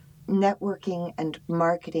where networking and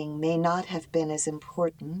marketing may not have been as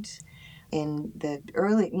important in the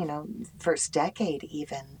early, first decade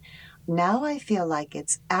even, now I feel like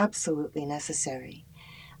it's absolutely necessary.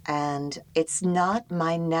 And it's not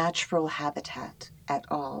my natural habitat at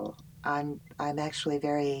all. I'm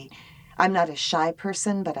actually I'm not a shy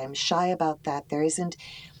person, but I'm shy about that. There isn't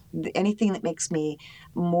anything that makes me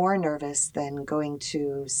more nervous than going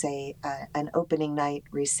to, say, an opening night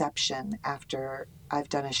reception after I've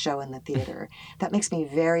done a show in the theater. That makes me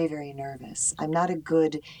very, very nervous. I'm not a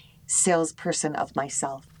good salesperson of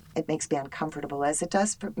myself. It makes me uncomfortable, as it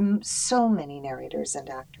does for so many narrators and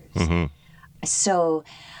actors. Mm-hmm. So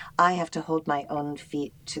I have to hold my own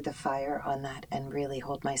feet to the fire on that and really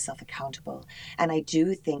hold myself accountable. And I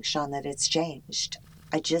do think, Sean, that it's changed.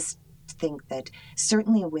 I just think that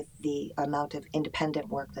certainly with the amount of independent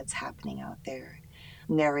work that's happening out there,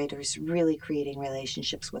 narrators really creating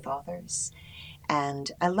relationships with authors.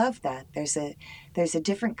 And I love that. There's a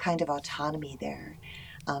different kind of autonomy there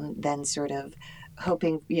than sort of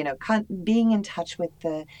hoping, being in touch with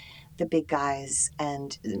the big guys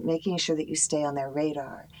and making sure that you stay on their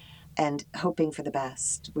radar and hoping for the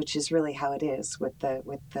best, which is really how it is with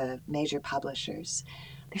the major publishers.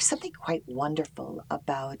 There's something quite wonderful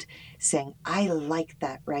about saying, I like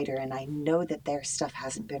that writer and I know that their stuff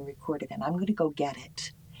hasn't been recorded and I'm going to go get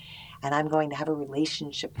it. And I'm going to have a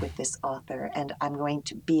relationship with this author and I'm going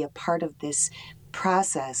to be a part of this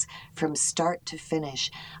process from start to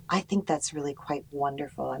finish. I think that's really quite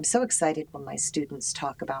wonderful. I'm so excited when my students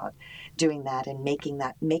talk about doing that and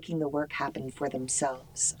making the work happen for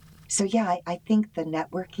themselves. So yeah, I think the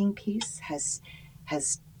networking piece has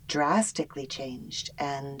drastically changed,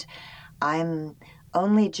 and I'm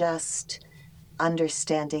only just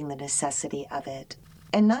understanding the necessity of it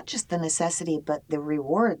and not just the necessity, but the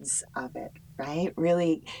rewards of it, right?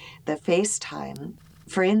 Really, the FaceTime.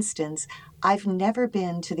 For instance, I've never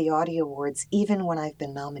been to the Audio Awards, even when I've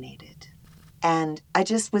been nominated. And I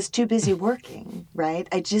just was too busy working, right?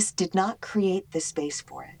 I just did not create the space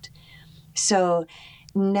for it. So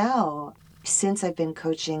now, since I've been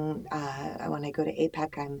coaching, when I go to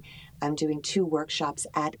APEC, I'm doing 2 workshops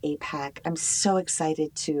at APEC. I'm so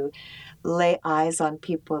excited to lay eyes on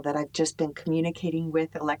people that I've just been communicating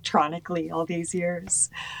with electronically all these years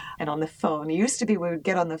and on the phone. It used to be we would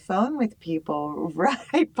get on the phone with people,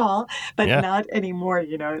 right, Paul? But Yeah. not anymore.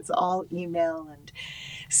 It's all email. And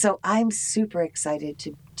so I'm super excited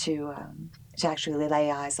to actually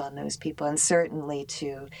lay eyes on those people, and certainly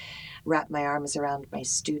to wrap my arms around my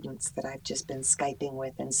students that I've just been Skyping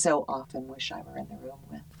with and so often wish I were in the room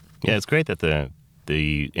with. Yeah, it's great that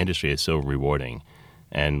the industry is so rewarding.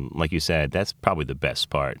 And like you said, that's probably the best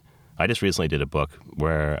part. I just recently did a book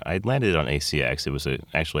where I landed on ACX. It was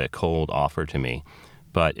actually a cold offer to me.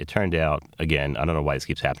 But it turned out, again, I don't know why this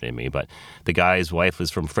keeps happening to me, but the guy's wife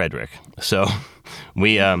was from Frederick. So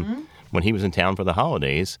we, when he was in town for the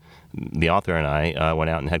holidays, the author and I went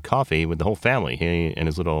out and had coffee with the whole family, he and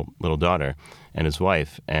his little daughter and his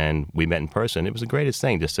wife, and we met in person. It was the greatest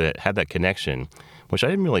thing just to have that connection, which I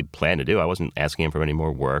didn't really plan to do. I wasn't asking him for any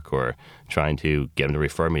more work or trying to get him to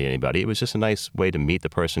refer me to anybody. It was just a nice way to meet the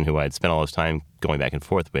person who I had spent all this time going back and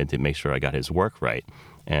forth with to make sure I got his work right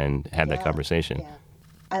and have that conversation. Yeah.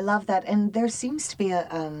 I love that. And there seems to be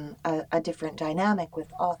a different dynamic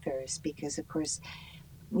with authors because, of course,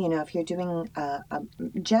 if you're doing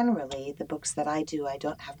generally the books that I do, I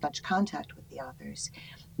don't have much contact with the authors.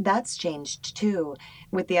 That's changed too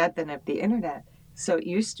with the advent of the internet. So it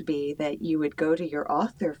used to be that you would go to your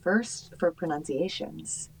author first for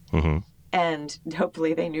pronunciations. Mm-hmm. And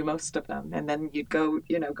hopefully they knew most of them. And then you'd go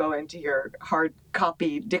into your hard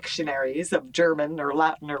copy dictionaries of German or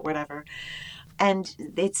Latin or whatever. And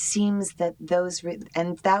it seems that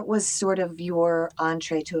and that was sort of your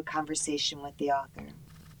entree to a conversation with the author.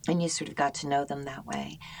 And you sort of got to know them that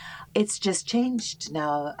way. It's just changed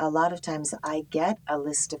now. A lot of times I get a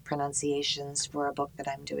list of pronunciations for a book that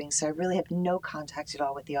I'm doing. So I really have no contact at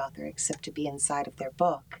all with the author except to be inside of their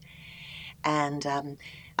book. And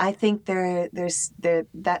I think there's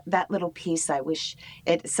that little piece. I wish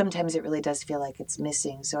sometimes it really does feel like it's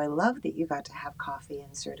missing. So I love that you got to have coffee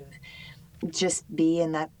and sort of just be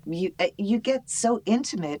in that. You get so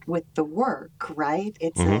intimate with the work, right?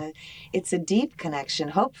 It's a deep connection,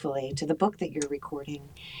 hopefully, to the book that you're recording.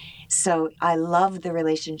 So I love the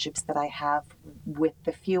relationships that I have with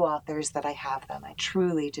the few authors that I have them. I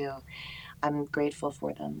truly do. I'm grateful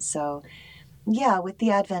for them. So yeah, with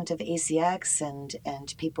the advent of ACX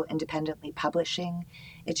and people independently publishing,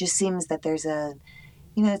 it just seems that there's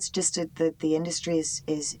it's just the industry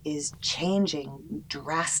is changing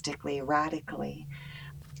drastically, radically,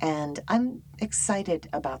 and I'm excited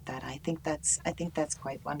about that. I think that's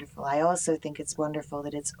quite wonderful. I also think it's wonderful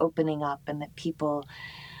that it's opening up and that people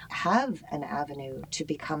have an avenue to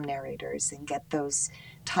become narrators and get those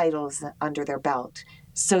titles under their belt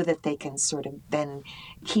so that they can sort of then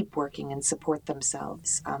keep working and support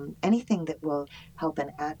themselves. Anything that will help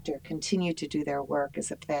an actor continue to do their work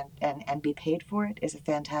and be paid for it is a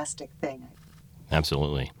fantastic thing.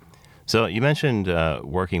 Absolutely. So you mentioned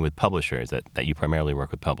working with publishers, that you primarily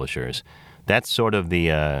work with publishers. That's sort of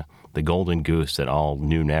the golden goose that all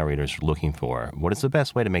new narrators are looking for. What is the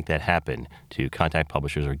best way to make that happen, to contact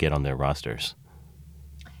publishers or get on their rosters?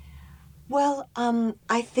 Well,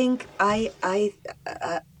 I think I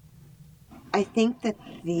think that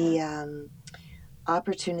the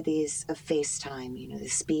opportunities of FaceTime, the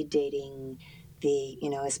speed dating,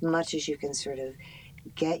 as much as you can sort of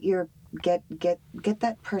get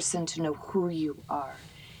that person to know who you are.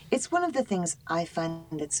 It's one of the things I find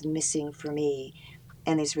that's missing for me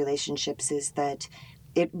in these relationships is that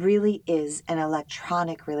it really is an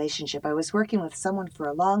electronic relationship. I was working with someone for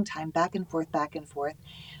a long time, back and forth.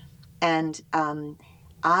 And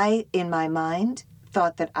I, in my mind,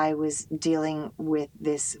 thought that I was dealing with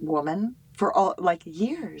this woman for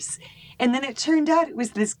years. And then it turned out it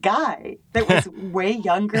was this guy that was way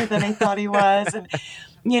younger than I thought he was. And,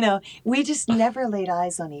 we just never laid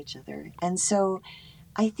eyes on each other. And so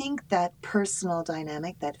I think that personal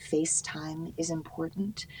dynamic, that FaceTime is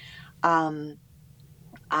important.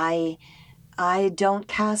 I don't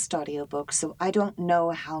cast audiobooks, so I don't know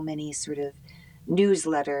how many sort of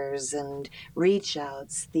newsletters and reach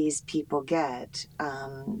outs these people get,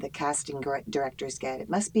 the casting directors get. It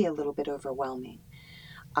must be a little bit overwhelming.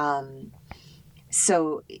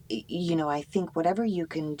 So, I think whatever you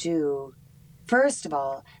can do, First of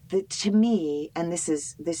all, to me, and this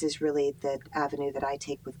is really the avenue that I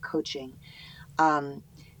take with coaching.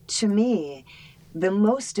 To me, the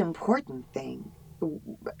most important thing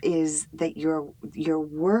is that your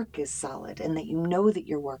work is solid, and that you know that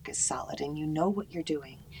your work is solid, and you know what you're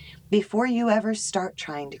doing before you ever start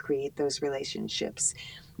trying to create those relationships.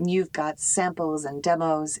 You've got samples and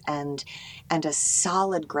demos and a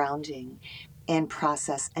solid grounding in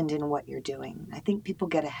process and in what you're doing. I think people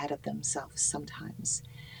get ahead of themselves sometimes.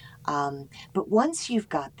 But once you've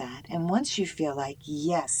got that, and once you feel like,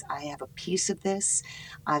 yes, I have a piece of this,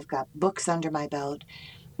 I've got books under my belt,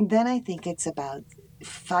 then I think it's about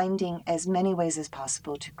finding as many ways as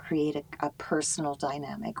possible to create a personal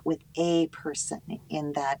dynamic with a person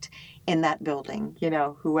in that building,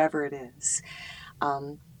 whoever it is.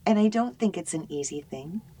 And I don't think it's an easy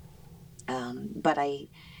thing, but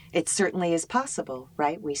it certainly is possible,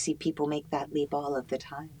 right? We see people make that leap all of the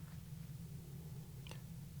time.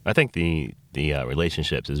 I think the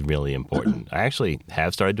relationships is really important. I actually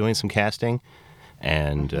have started doing some casting,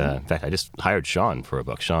 and in fact, I just hired Sean for a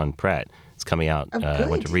book. Sean Pratt. It's coming out. Oh,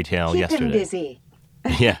 Went to retail Keep yesterday. him busy.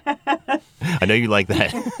 Yeah, I know you like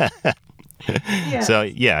that. Yeah. So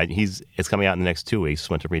yeah, it's coming out in the next 2 weeks.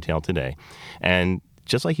 Went to retail today, and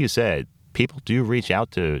just like you said, people do reach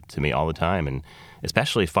out to me all the time, and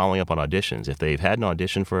especially following up on auditions. If they've had an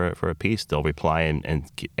audition for a piece, they'll reply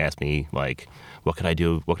and ask me, like, what could I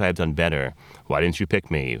do? What could I have done better? Why didn't you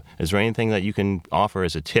pick me? Is there anything that you can offer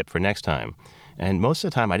as a tip for next time? And most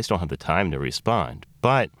of the time, I just don't have the time to respond.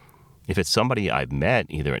 But if it's somebody I've met,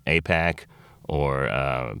 either at APAC or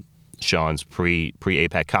Sean's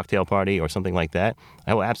pre-APAC cocktail party or something like that,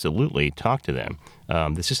 I will absolutely talk to them.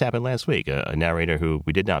 This just happened last week. A narrator who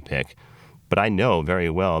we did not pick, but I know very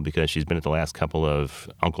well because she's been at the last couple of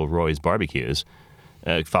Uncle Roy's barbecues,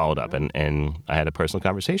 followed up. And I had a personal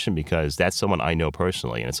conversation because that's someone I know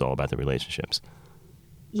personally, and it's all about the relationships.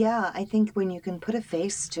 Yeah, I think when you can put a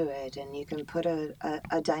face to it and you can put a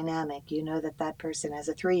dynamic, that person has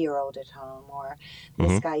a 3-year-old at home, or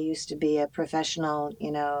this guy used to be a professional,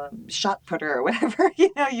 shot putter or whatever.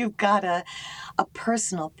 You've got a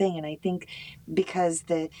personal thing. And I think because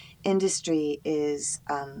the industry is,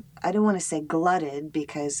 I don't want to say glutted,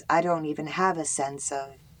 because I don't even have a sense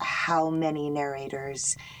of how many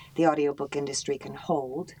narrators the audiobook industry can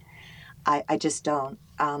hold. I just don't.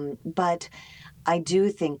 But I do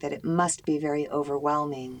think that it must be very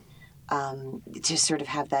overwhelming to sort of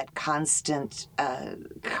have that constant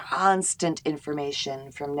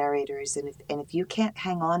information from narrators, and if you can't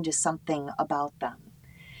hang on to something about them,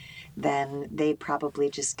 then they probably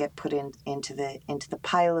just get put into the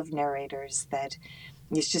pile of narrators that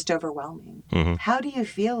it's just overwhelming. Mm-hmm. How do you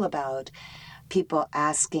feel about people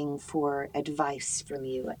asking for advice from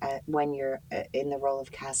you when you're in the role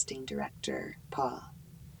of casting director, Paul?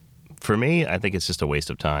 For me, I think it's just a waste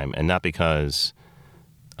of time, and not because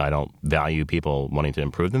I don't value people wanting to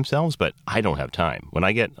improve themselves, but I don't have time. When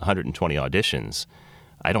I get 120 auditions,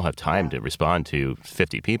 I don't have time to respond to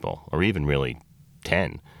 50 people, or even really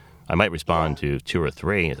 10. I might respond to 2 or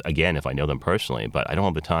 3, again, if I know them personally, but I don't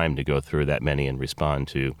have the time to go through that many and respond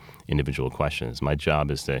to individual questions. My job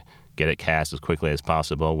is to get it cast as quickly as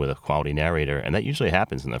possible with a quality narrator, and that usually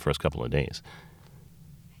happens in the first couple of days.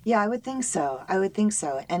 Yeah, I would think so.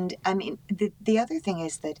 And I mean, the other thing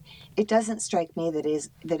is that it doesn't strike me that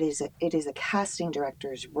it is a casting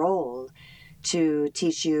director's role to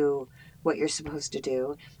teach you what you're supposed to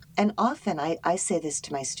do. And often I say this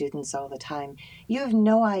to my students all the time. You have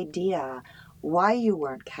no idea why you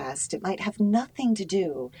weren't cast. It might have nothing to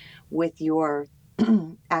do with your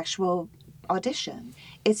actual audition.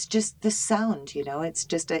 It's just the sound,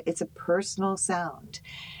 it's a personal sound.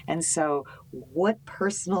 And so what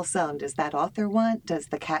personal sound does that author want? Is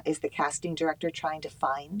the casting director trying to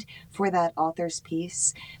find for that author's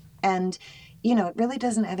piece? And it really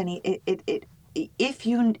doesn't have any if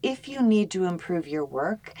you need to improve your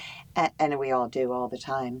work, and we all do all the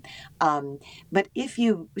time, but if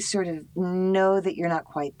you sort of know that you're not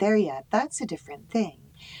quite there yet, that's a different thing.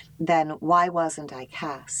 Then why wasn't I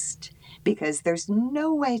cast? Because there's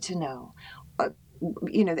no way to know.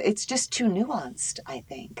 It's just too nuanced, I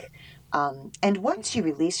think. And once you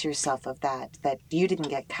release yourself of that you didn't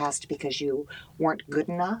get cast because you weren't good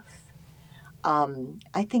enough,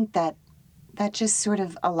 I think that just sort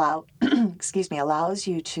of allows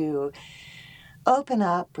you to open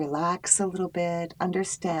up, relax a little bit,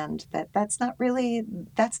 understand that that's not really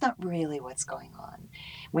what's going on.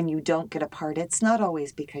 When you don't get a part, it's not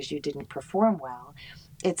always because you didn't perform well.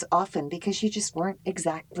 It's often because you just weren't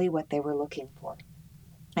exactly what they were looking for.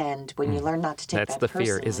 And when you learn not to take That's that the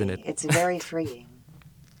personally, fear, isn't it? It's very freeing.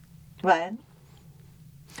 What?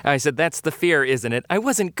 I said, that's the fear, isn't it? I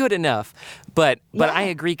wasn't good enough. But I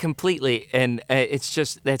agree completely. And it's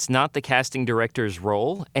just, that's not the casting director's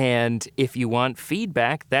role. And if you want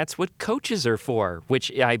feedback, that's what coaches are for,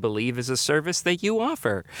 which I believe is a service that you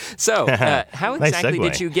offer. So how Nice exactly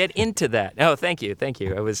segue. did you get into that? Oh, thank you. Thank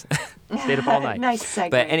you. I was stayed up all night. Nice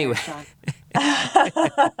segue. But anyway.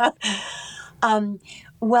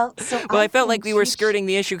 Well, so Well, I I've felt been like we were teach- skirting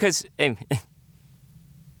the issue because...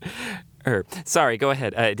 sorry, go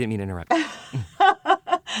ahead. I didn't mean to interrupt.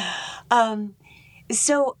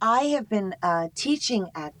 So I have been teaching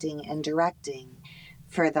acting and directing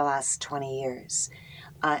for the last 20 years.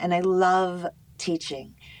 And I love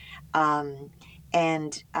teaching.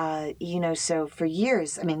 So for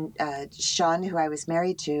years, Sean, who I was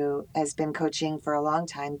married to, has been coaching for a long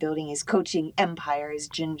time, building his coaching empire, his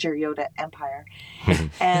Ginger Yoda empire.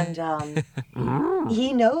 And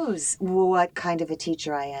he knows what kind of a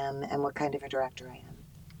teacher I am and what kind of a director I am.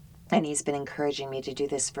 And he's been encouraging me to do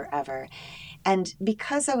this forever. And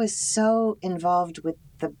because I was so involved with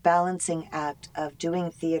the balancing act of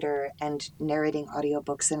doing theater and narrating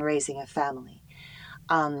audiobooks and raising a family,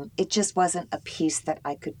 it just wasn't a piece that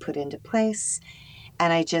I could put into place,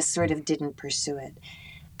 and I just sort of didn't pursue it.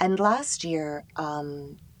 And last year,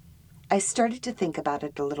 I started to think about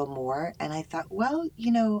it a little more, and I thought, well,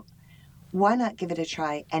 why not give it a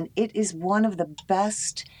try? And it is one of the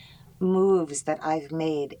best moves that I've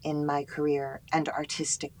made in my career and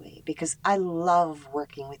artistically, because I love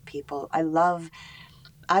working with people. I love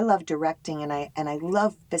directing, and I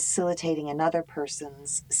love facilitating another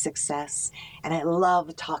person's success, and I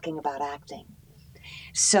love talking about acting.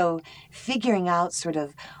 So figuring out sort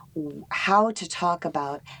of how to talk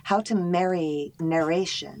about, how to marry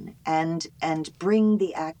narration and bring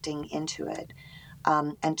the acting into it,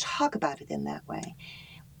 and talk about it in that way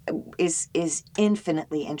is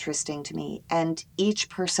infinitely interesting to me. And each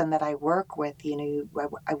person that I work with,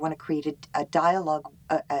 I want to create a dialogue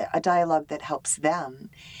that helps them.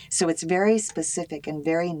 So it's very specific and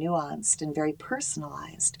very nuanced and very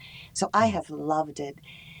personalized. So I have loved it,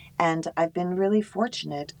 and I've been really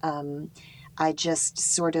fortunate. I just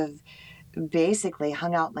sort of basically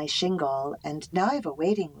hung out my shingle, and now I have a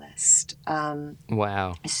waiting list.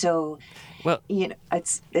 Wow. So, Well,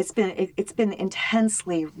 it's been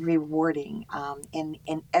intensely rewarding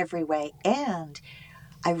in every way, and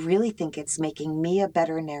I really think it's making me a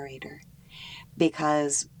better narrator,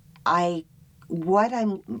 because when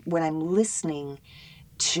I'm listening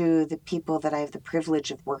to the people that I have the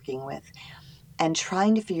privilege of working with, and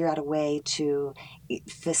trying to figure out a way to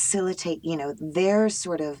facilitate, their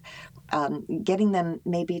sort of getting them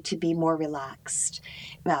maybe to be more relaxed,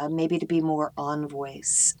 maybe to be more on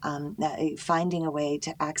voice, finding a way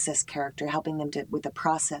to access character, helping them with the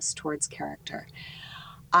process towards character.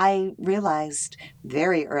 I realized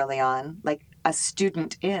very early on, like a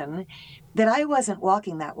student in, that I wasn't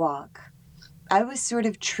walking that walk. I was sort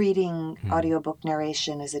of treating audiobook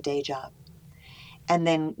narration as a day job, and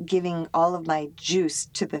then giving all of my juice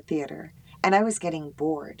to the theater. And I was getting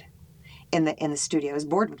bored in the studio. I was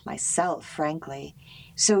bored with myself, frankly.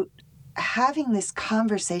 So having this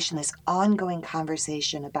conversation, this ongoing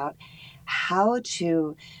conversation about how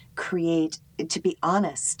to create, to be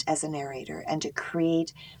honest as a narrator, and to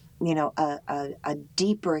create, a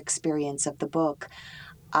deeper experience of the book,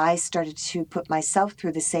 I started to put myself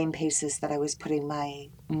through the same paces that I was putting my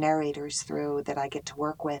narrators through that I get to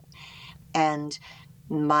work with. And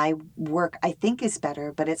my work, I think, is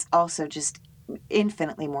better, but it's also just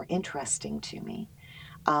infinitely more interesting to me.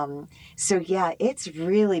 So yeah, it's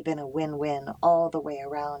really been a win-win all the way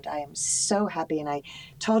around. I am so happy. And I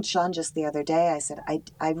told Sean just the other day, I said,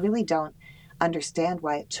 I really don't understand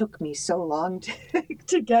why it took me so long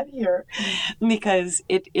to get here, because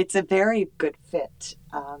it's a very good fit.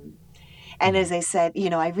 And as I said,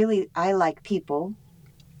 I like people.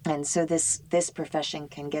 And so this profession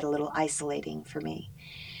can get a little isolating for me.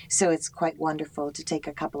 So it's quite wonderful to take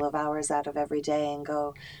a couple of hours out of every day and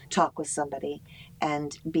go talk with somebody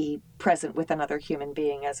and be present with another human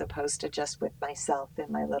being, as opposed to just with myself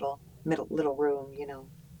in my little room,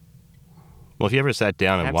 Well, if you ever sat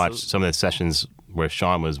down and Absolutely. watched some of the sessions where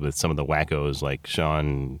Sean was with some of the wackos like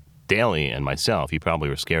Sean Daly and myself, you probably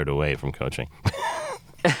were scared away from coaching.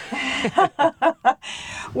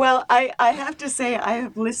 Well, I have to say I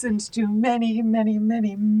have listened to many, many,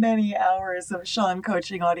 many, many hours of Sean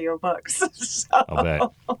coaching audiobooks. So, I'll bet.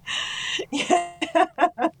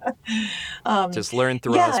 just learn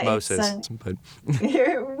through osmosis. But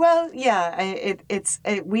Well, yeah,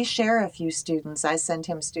 we share a few students. I send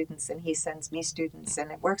him students and he sends me students,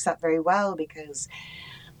 and it works out very well, because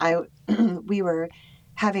we were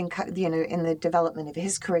in the development of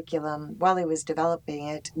his curriculum, while he was developing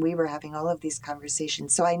it, we were having all of these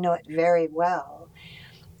conversations. So I know it very well.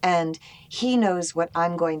 And he knows what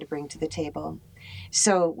I'm going to bring to the table.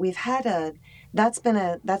 So that's been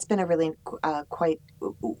a really quite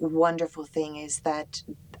wonderful thing, is that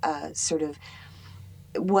sort of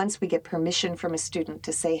once we get permission from a student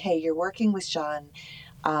to say, hey, you're working with Sean,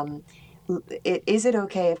 is it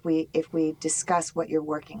okay if we discuss what you're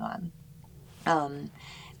working on?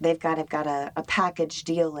 They've got a package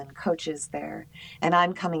deal in coaches there, and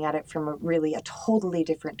I'm coming at it from a totally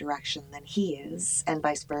different direction than he is, and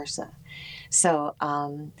vice versa. So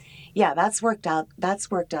yeah, that's worked out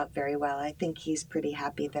very well. I think he's pretty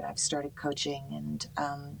happy that I've started coaching,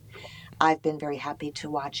 and I've been very happy to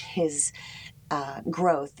watch his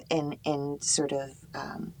growth in sort of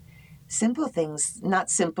simple things, not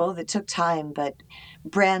simple, that took time, but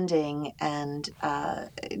branding and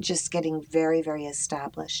just getting very, very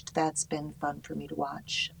established. That's been fun for me to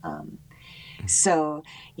watch. So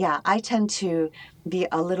yeah, I tend to be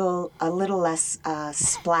a little less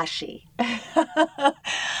splashy,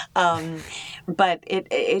 but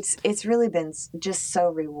it's really been just so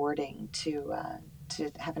rewarding to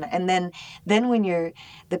have and then when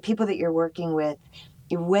the people that you're working with,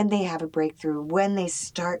 when they have a breakthrough, when they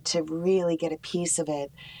start to really get a piece of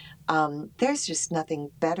it, there's just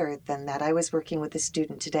nothing better than that. I was working with a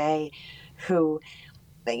student today who,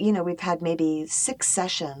 we've had maybe 6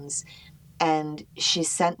 sessions, and she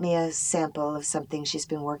sent me a sample of something she's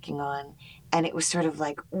been working on. And it was sort of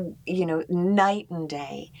like, night and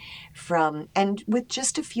day and with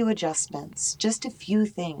just a few adjustments, just a few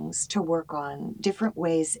things to work on, different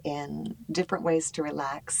ways to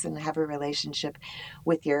relax and have a relationship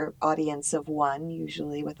with your audience of one,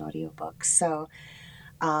 usually with audiobooks. So,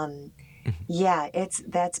 yeah,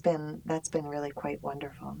 that's been really quite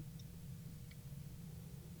wonderful.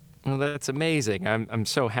 Well, that's amazing. I'm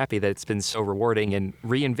so happy that it's been so rewarding and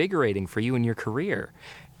reinvigorating for you in your career.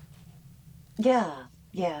 Yeah.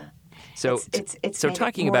 So, it's so made it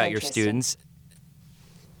talking more about your interesting. students,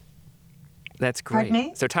 that's great. Pardon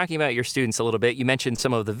me? So talking about your students a little bit, you mentioned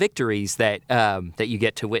some of the victories that that you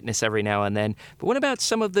get to witness every now and then. But what about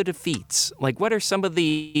some of the defeats? Like, what are some of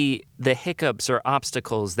the hiccups or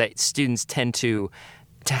obstacles that students tend to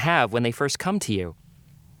have when they first come to you?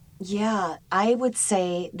 Yeah, I would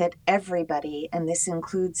say that everybody, and this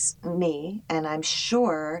includes me, and I'm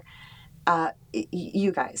sure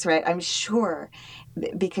you guys, right? I'm sure,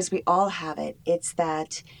 because we all have it. It's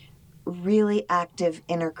that really active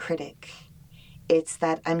inner critic. It's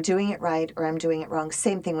that I'm doing it right or I'm doing it wrong.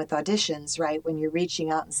 Same thing with auditions, right? When you're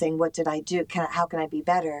reaching out and saying, what did I do? How can I be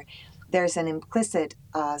better? There's an implicit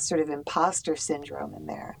sort of imposter syndrome in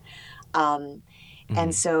there.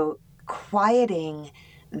 And so quieting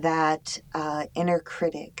that inner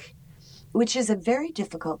critic, which is a very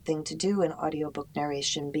difficult thing to do in audiobook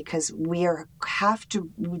narration, because there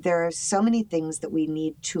are so many things that we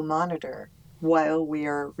need to monitor while we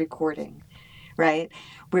are recording, right?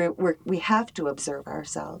 We have to observe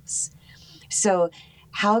ourselves. So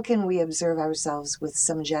how can we observe ourselves with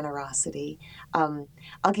some generosity? I'll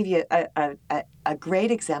give you a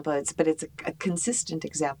great example, but it's a consistent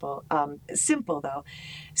example, simple though.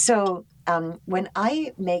 So when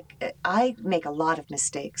I make a lot of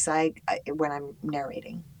mistakes when I'm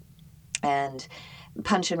narrating, and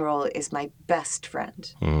punch and roll is my best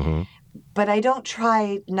friend. Mm-hmm. But I don't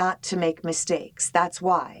try not to make mistakes. That's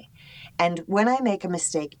why. And when I make a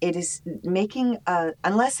mistake, it is making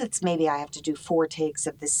unless it's maybe I have to do 4 takes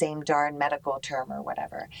of the same darn medical term or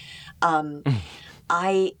whatever.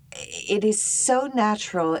 It is so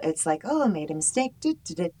natural. It's like, oh, I made a mistake.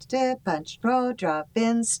 Punch, roll, drop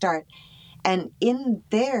in, start. And in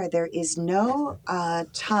there is no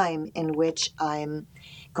time in which I'm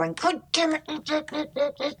going, God damn it,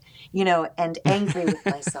 and angry with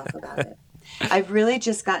myself about it. I've really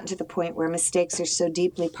just gotten to the point where mistakes are so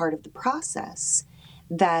deeply part of the process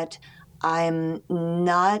that I'm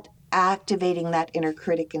not activating that inner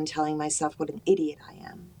critic and telling myself what an idiot I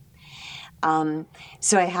am.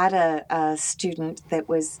 So I had a student that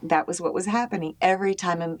was what was happening. Every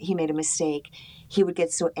time he made a mistake, he would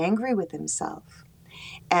get so angry with himself.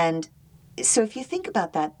 And so if you think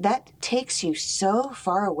about that, that takes you so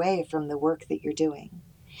far away from the work that you're doing.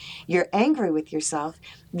 You're angry with yourself.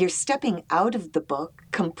 You're stepping out of the book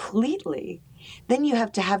completely. Then you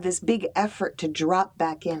have to have this big effort to drop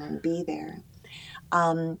back in and be there.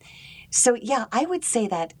 So yeah, I would say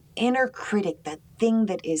that inner critic, that thing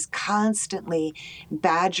that is constantly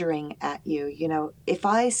badgering at you, if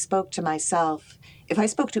I spoke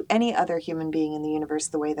to any other human being in the universe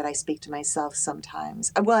the way that I speak to myself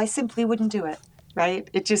sometimes, well, I simply wouldn't do it. right?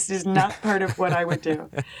 It just is not part of what I would do.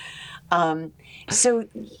 So,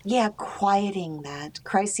 yeah, quieting that,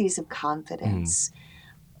 crises of confidence.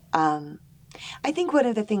 I think one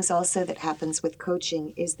of the things also that happens with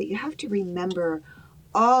coaching is that you have to remember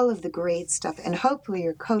all of the great stuff, and hopefully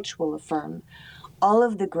your coach will affirm all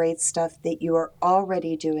of the great stuff that you are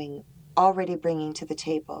already doing, already bringing to the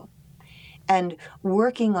table. And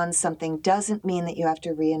working on something doesn't mean that you have to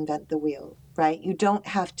reinvent the wheel, right? You don't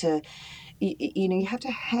have to, you have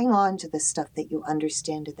to hang on to the stuff that you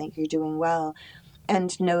understand and think you're doing well,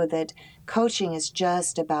 and know that coaching is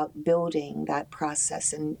just about building that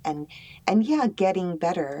process and yeah, getting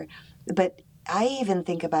better. But I even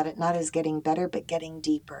think about it not as getting better, but getting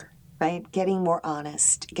deeper, right? Getting more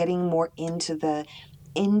honest, getting more into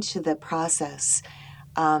the process.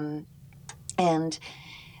 And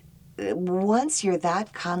once you're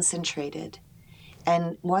that concentrated,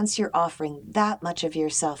 and once you're offering that much of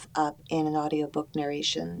yourself up in an audiobook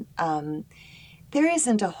narration, there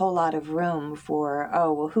isn't a whole lot of room for,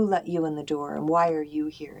 oh, well, who let you in the door and why are you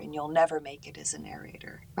here? And you'll never make it as a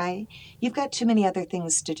narrator, right? You've got too many other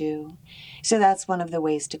things to do. So that's one of the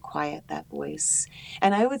ways to quiet that voice.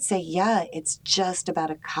 And I would say, yeah, it's just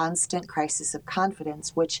about a constant crisis of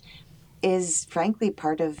confidence, which is frankly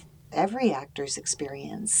part of every actor's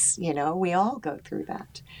experience. You know, we all go through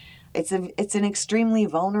that. It's an extremely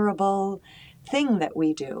vulnerable thing that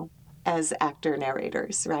we do as actor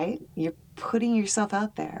narrators, right? You're putting yourself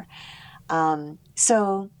out there.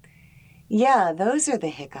 So yeah, those are the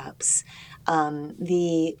hiccups.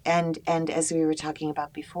 And as we were talking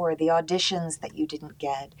about before, the auditions that you didn't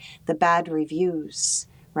get, the bad reviews,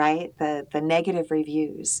 right? The negative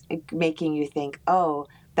reviews, making you think, oh,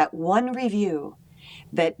 that one review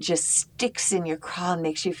that just sticks in your craw and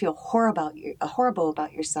makes you feel horrible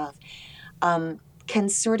about yourself, can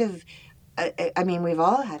sort of, I mean, we've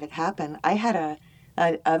all had it happen. I had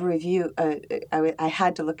a review, I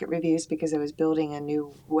had to look at reviews because I was building a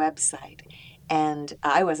new website. And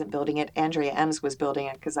I wasn't building it. Andrea Ems was building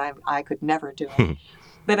it because I could never do it.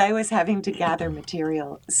 But I was having to gather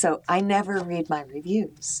material. So I never read my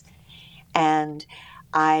reviews. And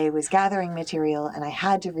I was gathering material and I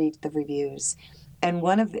had to read the reviews. And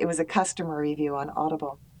it was a customer review on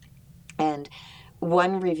Audible. And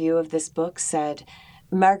one review of this book said,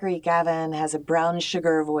 Marguerite Gavin has a brown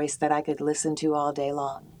sugar voice that I could listen to all day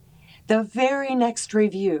long. The very next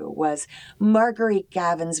review was, Marguerite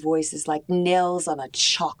Gavin's voice is like nails on a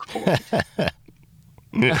chalkboard.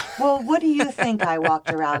 Well, what do you think I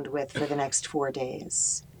walked around with for the next 4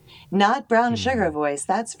 days? Not brown sugar voice,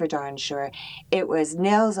 that's for darn sure. It was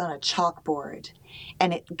nails on a chalkboard.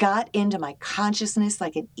 And it got into my consciousness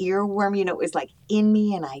like an earworm. You know, it was like in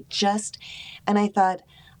me, and I thought,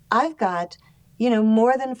 I've got,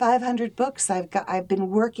 more than 500 books. I've been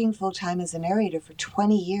working full time as a narrator for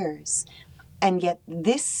 20 years. And yet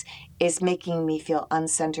this is making me feel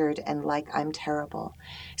uncentered and like I'm terrible.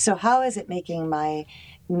 So how is it making my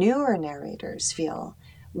newer narrators feel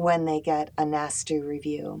when they get a nasty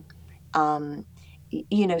review?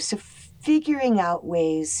 So figuring out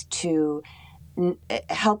ways to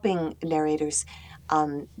helping narrators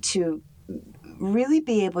to really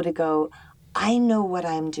be able to go, I know what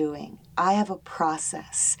I'm doing. I have a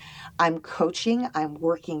process. I'm coaching. I'm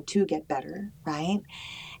working to get better, right?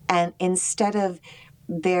 And instead of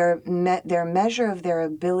their measure of their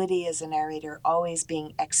ability as a narrator always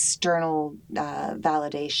being external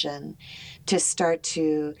validation, to start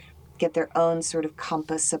to get their own sort of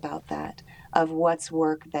compass about that, of what's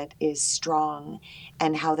work that is strong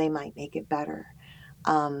and how they might make it better.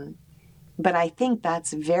 But I think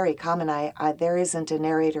that's very common. There isn't a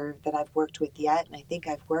narrator that I've worked with yet, and I think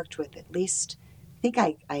I've worked with at least,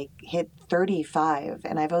 I hit 35,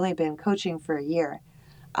 and I've only been coaching for a year.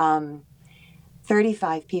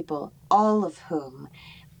 35 people, all of whom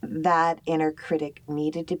that inner critic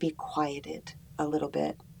needed to be quieted a little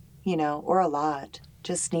bit, or a lot,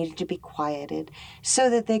 just needed to be quieted so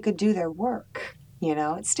that they could do their work.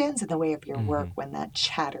 It stands in the way of your work when that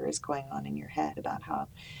chatter is going on in your head about how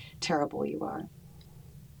terrible you are.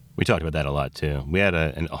 We talked about that a lot, too. We had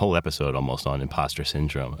a whole episode almost on imposter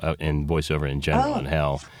syndrome and voiceover in general, and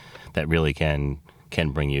how that really can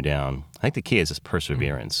bring you down. I think the key is just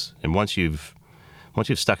perseverance. And once you've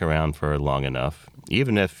stuck around for long enough,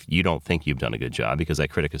 even if you don't think you've done a good job because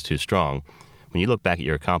that critic is too strong, when you look back at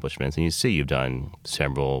your accomplishments and you see you've done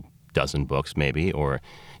several dozen books maybe, or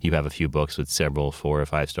you have a few books with several 4 or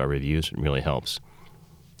 5 star reviews, it really helps.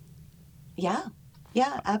 Yeah,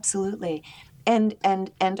 absolutely. And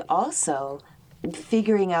also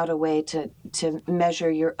figuring out a way to measure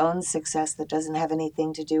your own success that doesn't have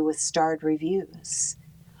anything to do with starred reviews.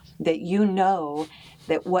 that you know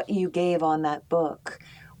that what you gave on that book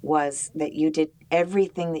was that you did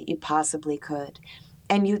everything that you possibly could,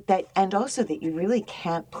 and also that you really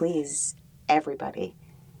can't please everybody.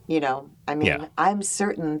 I mean, Yeah. I'm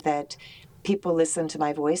certain that people listen to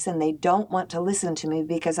my voice and they don't want to listen to me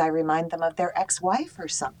because I remind them of their ex-wife or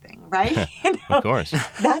something, right? Of course.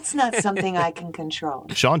 That's not something I can control.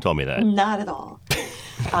 Sean told me that. Not at all.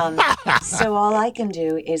 So all I can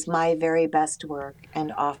do is my very best work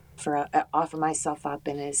and offer myself up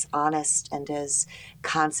in as honest and as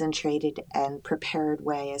concentrated and prepared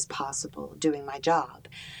way as possible, doing my job.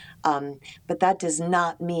 But that does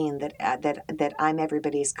not mean that I'm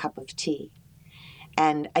everybody's cup of tea.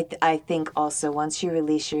 And I think also once you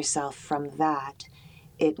release yourself from that,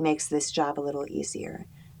 it makes this job a little easier.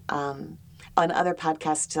 On other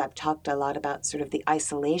podcasts, I've talked a lot about sort of the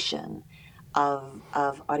isolation of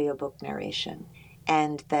audiobook narration,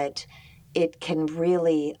 and that it can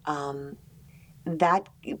really that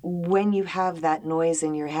when you have that noise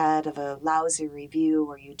in your head of a lousy review,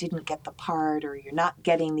 or you didn't get the part, or you're not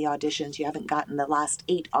getting the auditions, you haven't gotten the last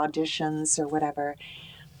 8 auditions or whatever,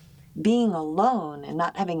 being alone and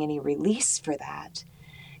not having any release for that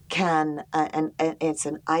can and it's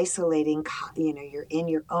an isolating, you're in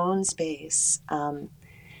your own space,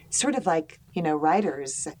 sort of like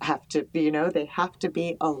writers have to, they have to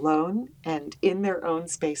be alone and in their own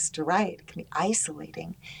space to write. It can be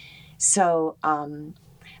isolating. So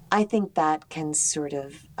I think that can sort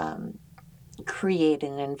of create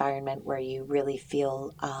an environment where you really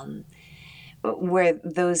feel where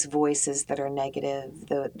those voices that are negative,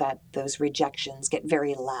 that those rejections get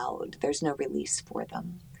very loud. There's no release for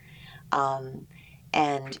them.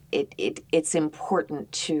 And it's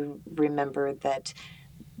important to remember that,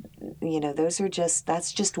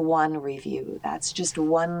 that's just one review. That's just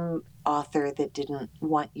one author that didn't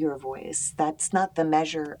want your voice. That's not the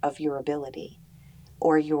measure of your ability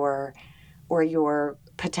or your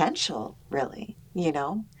potential, really,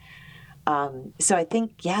 So I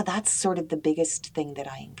think, that's sort of the biggest thing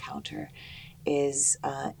that I encounter is,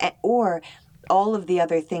 or all of the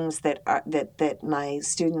other things that my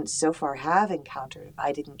students so far have encountered.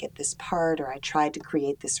 I didn't get this part, or I tried to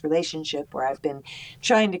create this relationship, or I've been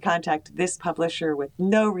trying to contact this publisher with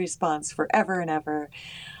no response forever and ever.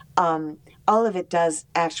 All of it does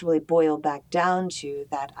actually boil back down to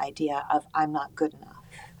that idea of I'm not good enough.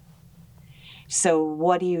 So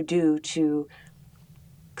what do you do to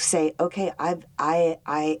say, okay,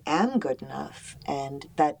 I am good enough? And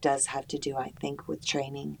that does have to do, I think, with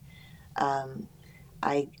training.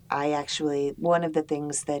 I actually, one of the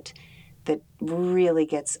things that really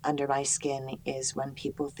gets under my skin is when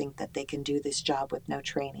people think that they can do this job with no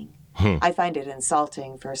training. I find it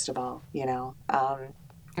insulting, first of all,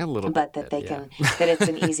 A little but bit, that they can, that it's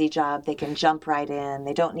an easy job. They can jump right in.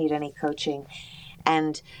 They don't need any coaching.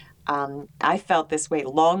 And I felt this way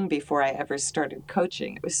long before I ever started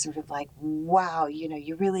coaching. It was sort of like, wow, you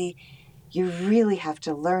really have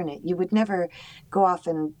to learn it. You would never go off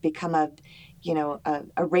and become a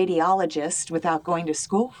radiologist without going to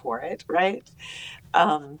school for it, right?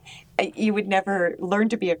 You would never learn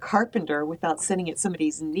to be a carpenter without sitting at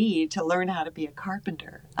somebody's knee to learn how to be a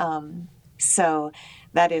carpenter. So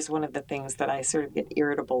that is one of the things that I sort of get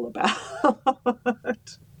irritable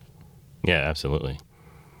about. Yeah, absolutely.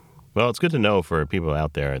 Well, it's good to know for people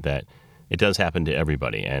out there that it does happen to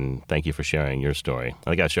everybody, and thank you for sharing your story.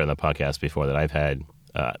 I think I've shared on the podcast before that I've had,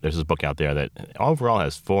 there's this book out there that overall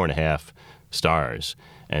has 4.5 stars,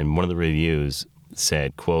 and one of the reviews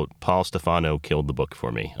said, quote, Paul Stefano killed the book for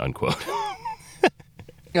me, unquote.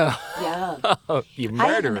 Yeah. Oh, you I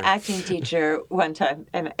had murderer. an acting teacher one time,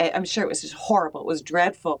 and I'm sure it was just horrible. It was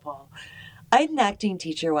dreadful, Paul. I had an acting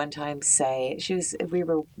teacher one time say, she said,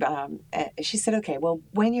 okay, well,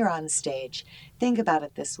 when you're on stage, think about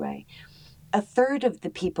it this way. 1/3 of the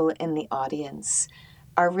people in the audience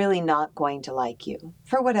are really not going to like you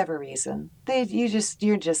for whatever reason.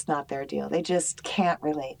 You're just not their deal. They just can't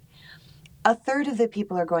relate. 1/3 of the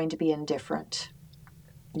people are going to be indifferent.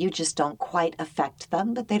 You just don't quite affect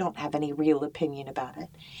them, but they don't have any real opinion about it.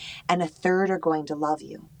 And 1/3 are going to love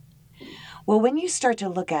you. Well, when you start to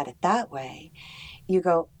look at it that way, you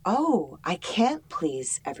go, oh, I can't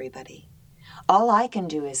please everybody. All I can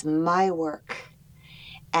do is my work.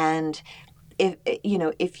 And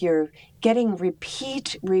if you're getting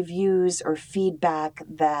repeat reviews or feedback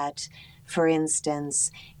that, for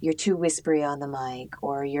instance, you're too whispery on the mic,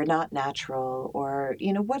 or you're not natural, or,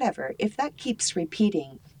 whatever, if that keeps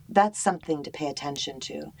repeating, that's something to pay attention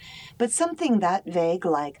to. But something that vague,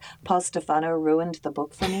 like Paul Stefano ruined the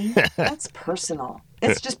book for me, that's personal.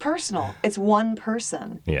 It's just personal. It's one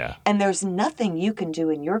person. Yeah. And there's nothing you can do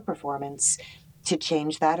in your performance to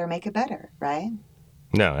change that or make it better, right?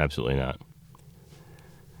 No, absolutely not.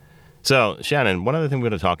 So, Shannon, one other thing we're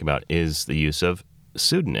going to talk about is the use of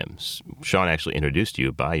pseudonyms. Sean actually introduced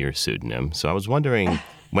you by your pseudonym. So I was wondering,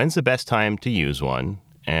 when's the best time to use one?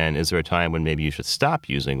 And is there a time when maybe you should stop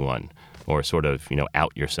using one or sort of,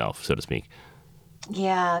 out yourself, so to speak?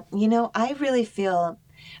 Yeah, I really feel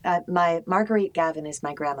my Marguerite Gavin is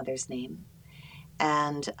my grandmother's name.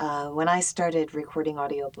 And when I started recording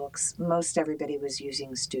audiobooks, most everybody was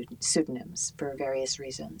using pseudonyms for various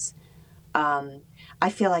reasons. I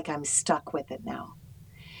feel like I'm stuck with it now.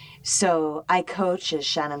 So I coach as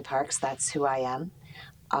Shannon Parks. That's who I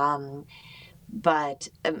am. But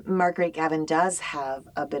Marguerite Gavin does have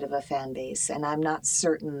a bit of a fan base, and I'm not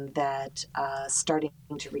certain that starting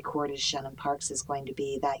to record as Shannon Parks is going to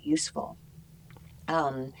be that useful.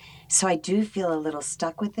 So I do feel a little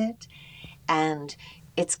stuck with it, and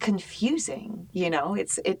it's confusing.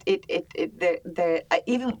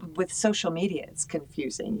 Even with social media, it's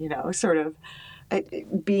confusing. Sort of.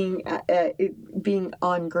 Being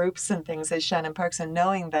on groups and things as Shannon Parks and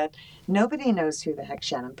knowing that nobody knows who the heck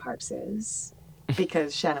Shannon Parks is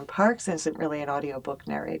because Shannon Parks isn't really an audiobook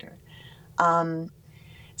narrator.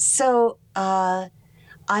 So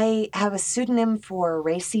I have a pseudonym for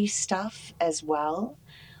racy stuff as well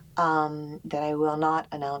that I will not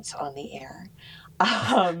announce on the air.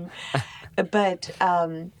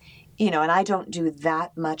 And I don't do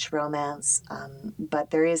that much romance,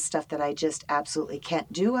 but there is stuff that I just absolutely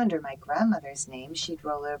can't do under my grandmother's name. She'd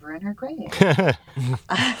roll over in her grave.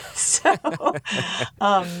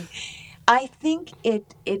 I think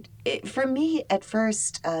it for me at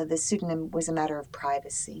first, the pseudonym was a matter of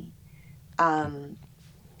privacy.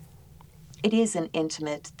 It is an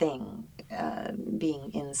intimate thing,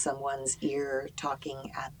 being in someone's ear,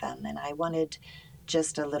 talking at them, and I wanted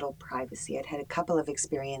just a little privacy. I'd had a couple of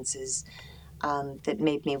experiences that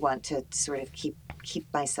made me want to sort of keep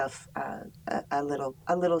myself a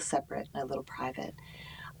little separate and a little private.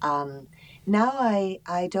 Now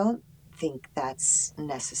I don't think that's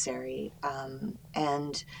necessary,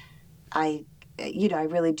 and I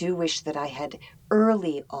really do wish that I had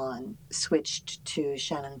early on switched to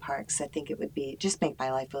Shannon Parks. I think it would just make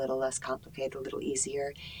my life a little less complicated, a little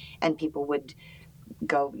easier, and people would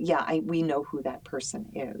go, yeah, we know who that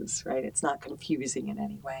person is, right? It's not confusing in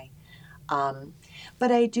any way.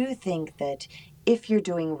 But I do think that if you're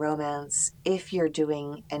doing romance, if you're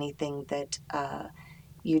doing anything that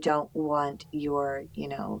you don't want your,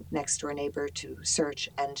 next door neighbor to search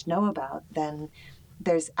and know about, then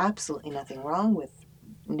there's absolutely nothing wrong with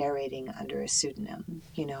narrating under a pseudonym.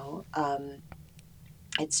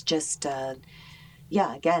 It's just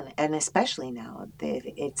again, and especially now,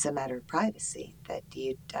 it's a matter of privacy that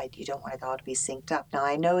you don't want it all to be synced up. Now,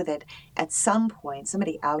 I know that at some point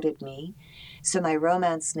somebody outed me, so my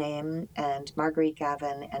romance name and Marguerite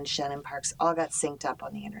Gavin and Shannon Parks all got synced up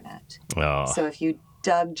on the internet. Oh. So if you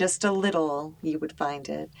dug just a little, you would find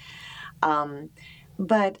it.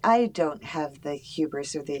 But I don't have the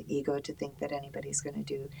hubris or the ego to think that anybody's going to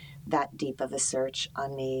do that deep of a search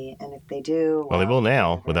on me, and if they do, Well, they will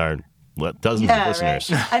now with our dozens of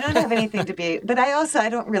listeners. Right. I don't have anything to be, but I don't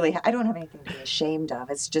have anything to be ashamed of.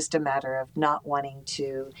 It's just a matter of not wanting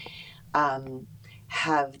to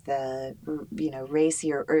have the,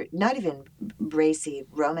 racy or not even racy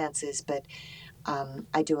romances, but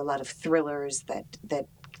I do a lot of thrillers that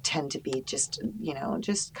tend to be just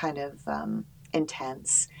kind of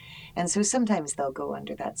intense. And so sometimes they'll go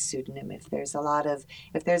under that pseudonym. If there's a lot of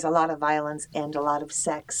violence and a lot of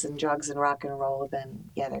sex and drugs and rock and roll, then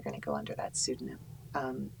yeah, they're going to go under that pseudonym.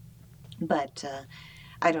 But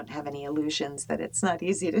I don't have any illusions that it's not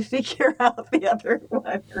easy to figure out the other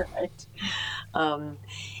one, right?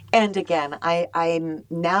 And again, I'm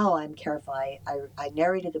careful. I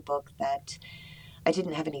narrated a book that I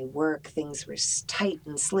didn't have any work. Things were tight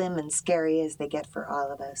and slim and scary as they get for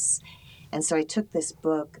all of us. And so I took this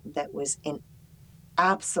book that was in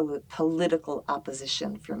absolute political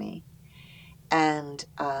opposition for me. And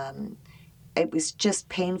it was just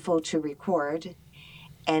painful to record.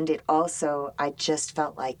 And it also, I just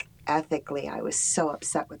felt like ethically, I was so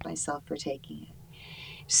upset with myself for taking it.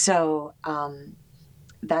 So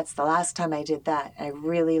that's the last time I did that. I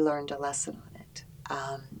really learned a lesson on it.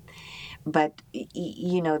 But,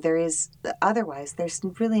 there's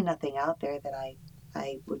really nothing out there that I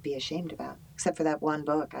I would be ashamed about, except for that one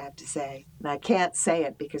book, I have to say. And I can't say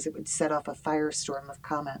it because it would set off a firestorm of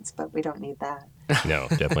comments, but we don't need that. No,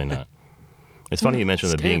 definitely not. It's funny you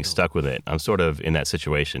mentioned the being Scandal. stuck with it. I'm sort of in that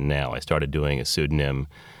situation now. I started doing a pseudonym,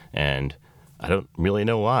 and I don't really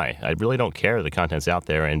know why. I really don't care. The content's out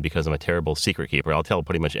there, and because I'm a terrible secret keeper, I'll tell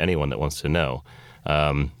pretty much anyone that wants to know.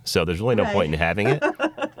 So there's really no point in having it.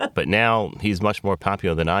 But now he's much more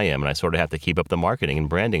popular than I am, and I sort of have to keep up the marketing and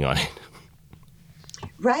branding on it.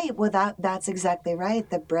 Right. Well, that's exactly right.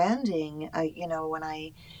 The branding, when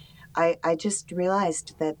I just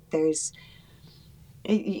realized that there's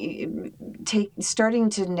starting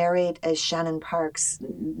to narrate as Shannon Parks,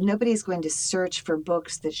 nobody's going to search for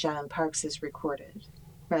books that Shannon Parks has recorded,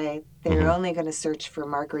 right? They're only going to search for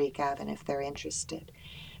Marguerite Gavin if they're interested.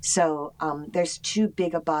 So there's too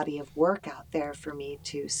big a body of work out there for me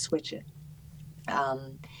to switch it.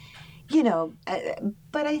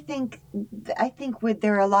 But I think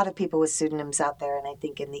there are a lot of people with pseudonyms out there, and I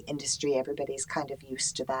think in the industry everybody's kind of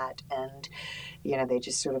used to that, and they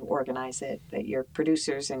just sort of organize it that your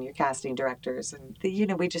producers and your casting directors, and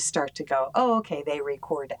we just start to go, oh, okay, they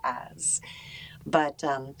record as, but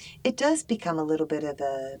it does become a little bit of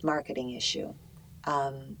a marketing issue.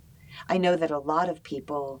 I know that a lot of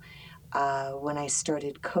people, when I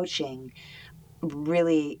started coaching,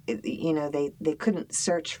 really, they couldn't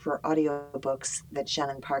search for audiobooks that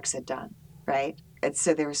Shannon Parks had done, right? And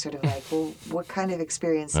so they were sort of like, well, what kind of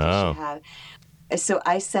experience does she have? So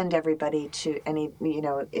I send everybody to any,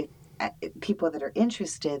 if people that are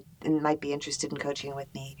interested and might be interested in coaching with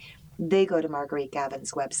me, they go to Marguerite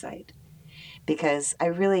Gavin's website, because I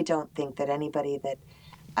really don't think that anybody that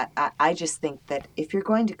I just think that if you're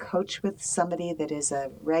going to coach with somebody that is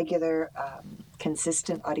a regular,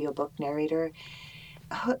 consistent audiobook narrator,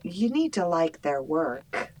 you need to like their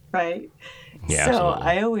work, right? Yeah, So absolutely.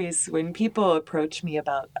 I always, when people approach me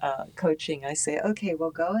about coaching, I say, okay,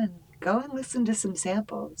 well, go and listen to some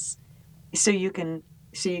samples, so you can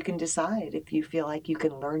decide if you feel like you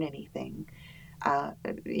can learn anything, or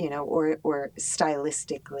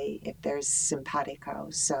stylistically if there's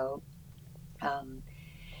simpatico. So.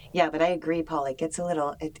 Yeah, but I agree, Paul. It gets a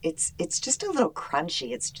little. It's just a little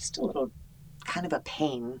crunchy. It's just a little kind of a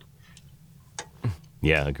pain.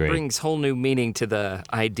 Yeah, agree. Brings whole new meaning to the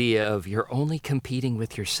idea of you're only competing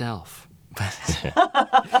with yourself. I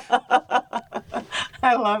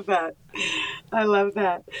love that. I love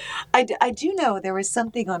that. I do know there was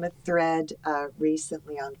something on a thread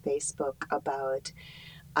recently on Facebook about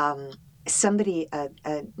somebody, a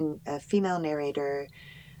female narrator.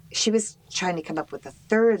 She was trying to come up with a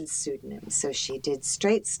third pseudonym. So she did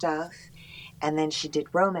straight stuff, and then she did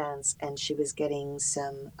romance, and she was getting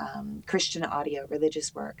some Christian audio,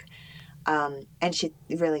 religious work. And she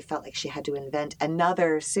really felt like she had to invent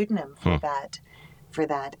another pseudonym for that.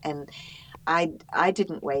 And I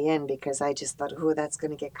didn't weigh in because I just thought, oh, that's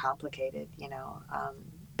going to get complicated,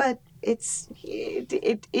 but it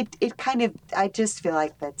kind of, I just feel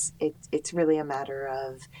like it's really a matter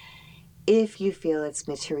of, if you feel it's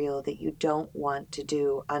material that you don't want to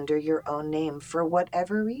do under your own name for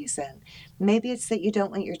whatever reason. Maybe it's that you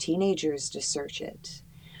don't want your teenagers to search it,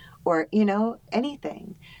 or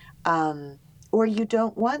anything, or you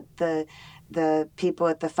don't want the people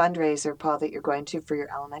at the fundraiser, Paul, that you're going to for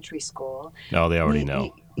your elementary school. No, they already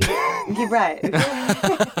know. You're right,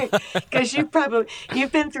 because you've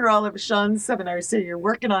been through all of Sean's seminars, so you're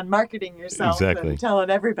working on marketing yourself Exactly. and telling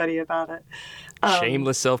everybody about it.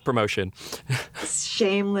 Shameless self-promotion.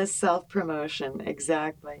 Shameless self-promotion,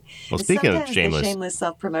 exactly. Well, And speaking of sometimes shameless, the shameless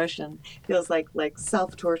self-promotion feels like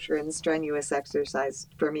self-torture and strenuous exercise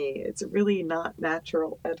for me. It's really not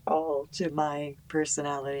natural at all to my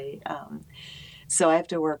personality. So I have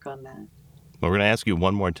to work on that. we're going to ask you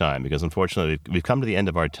one more time because unfortunately we've come to the end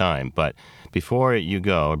of our time. But before you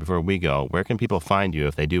go, or before we go, where can people find you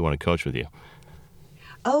if they do want to coach with you?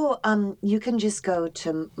 Oh, you can just go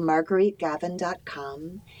to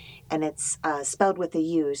margueritgavin.com, and it's spelled with a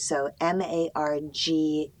U, so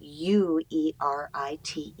MARGUERITE,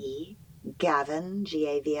 Gavin,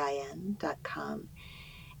 GAVIN.com.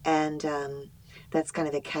 And that's kind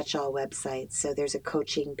of a catch-all website. So there's a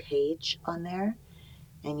coaching page on there,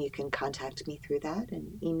 and you can contact me through that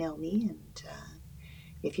and email me. And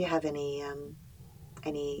if you have any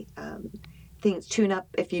things, tune up,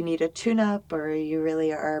 if you need a tune up or you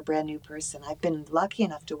really are a brand new person. I've been lucky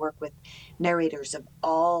enough to work with narrators of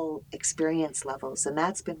all experience levels, and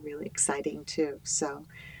that's been really exciting too. So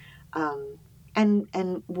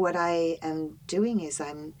and what I am doing is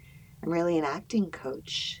I'm really an acting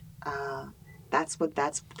coach.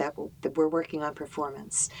 We're working on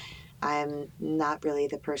performance. I'm not really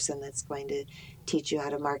the person that's going to teach you how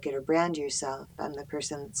to market or brand yourself. I'm the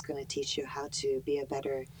person that's going to teach you how to be a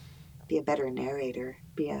better narrator,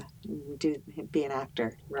 be an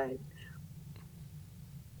actor, right?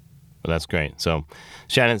 Well, that's great. So,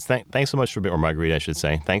 Shannon, thanks so much for being, or Marguerite, I should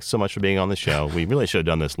say. Thanks so much for being on the show. We really should have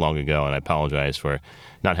done this long ago, and I apologize for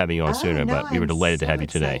not having you on sooner, No, but we were I'm delighted to so have you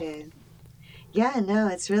today. excited. Yeah, no,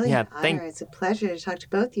 it's really an honor. It's a pleasure to talk to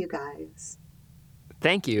both you guys.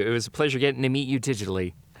 Thank you. It was a pleasure getting to meet you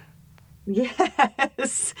digitally.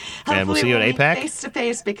 Yes. And we'll see you at APAC? Face to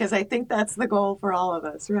face, because I think that's the goal for all of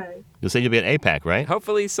us, right? You'll say you'll be at APAC, right?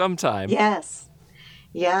 Hopefully sometime. Yes.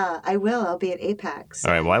 Yeah, I will. I'll be at APAC. So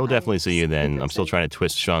all right, well, I will definitely see you then. I'm still trying to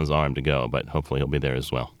twist Sean's arm to go, but hopefully he'll be there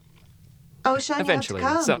as well. Oh, Sean, eventually. you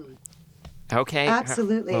have to come. Okay.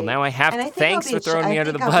 Absolutely. Well, now I have to. Thanks for throwing me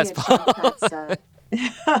under the bus, Paul.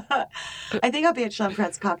 I think I'll be at Sean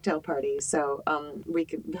Pratt's cocktail party, so we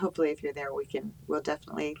can hopefully, if you're there, we'll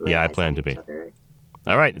definitely. Yeah, I plan to be.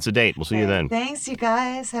 All right, it's a date. We'll see you then. Thanks, you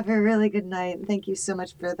guys. Have a really good night, and thank you so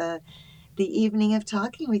much for the evening of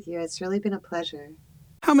talking with you. It's really been a pleasure.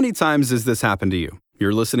 How many times has this happened to you?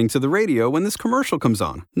 You're listening to the radio when this commercial comes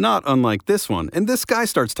on, not unlike this one, and this guy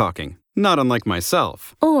starts talking, not unlike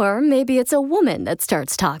myself. Or maybe it's a woman that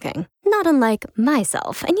starts talking, not unlike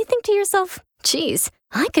myself, and you think to yourself, geez,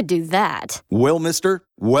 I could do that. Well, mister,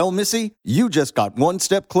 well, missy, you just got one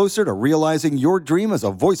step closer to realizing your dream as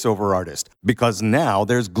a voiceover artist, because now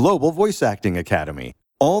there's Global Voice Acting Academy.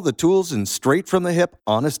 All the tools and straight-from-the-hip,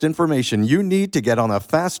 honest information you need to get on a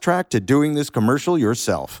fast track to doing this commercial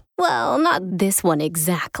yourself. Well, not this one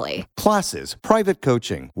exactly. Classes, private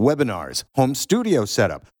coaching, webinars, home studio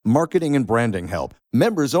setup, marketing and branding help,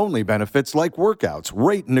 members-only benefits like workouts,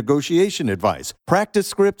 rate and negotiation advice, practice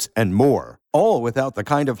scripts, and more. All without the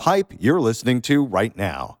kind of hype you're listening to right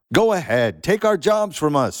now. Go ahead, take our jobs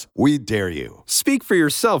from us. We dare you. Speak for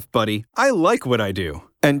yourself, buddy. I like what I do.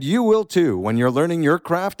 And you will too when you're learning your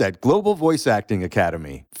craft at Global Voice Acting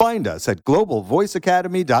Academy. Find us at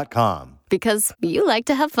globalvoiceacademy.com. Because you like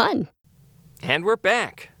to have fun. And we're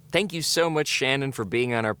back. Thank you so much, Shannon, for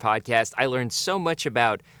being on our podcast. I learned so much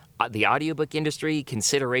about the audiobook industry,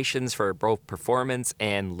 considerations for both performance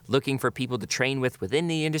and looking for people to train with within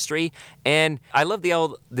the industry. And I love the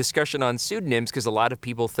old discussion on pseudonyms because a lot of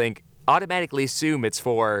people automatically assume it's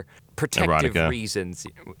for protective reasons.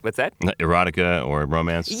 What's that? Erotica or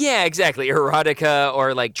romance? Yeah, exactly. Erotica,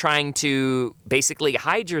 or like trying to basically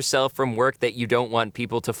hide yourself from work that you don't want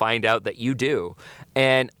people to find out that you do.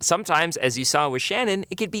 And sometimes, as you saw with Shannon,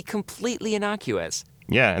 it could be completely innocuous.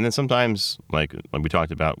 Yeah, and then sometimes, like we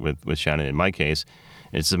talked about with Shannon in my case,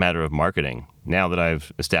 it's a matter of marketing. Now that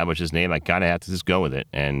I've established his name, I kind of have to just go with it,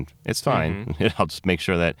 and it's fine. Mm-hmm. I'll just make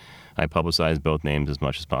sure that I publicize both names as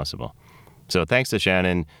much as possible. So thanks to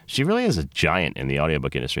Shannon. She really is a giant in the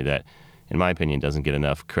audiobook industry that, in my opinion, doesn't get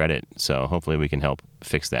enough credit. So hopefully we can help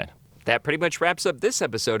fix that. That pretty much wraps up this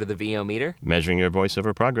episode of the VO Meter. Measuring your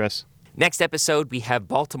voiceover progress. Next episode, we have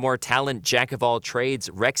Baltimore talent, jack of all trades,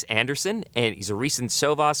 Rex Anderson, and he's a recent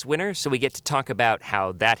Sovos winner, so we get to talk about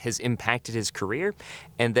how that has impacted his career.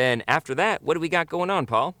 And then after that, what do we got going on,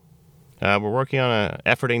 Paul? We're working on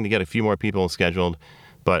efforting to get a few more people scheduled,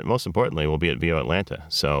 but most importantly, we'll be at VO Atlanta.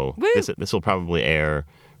 So this will probably air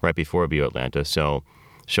right before VO Atlanta. So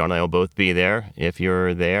Sean and I will both be there. If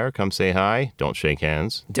you're there, come say hi. Don't shake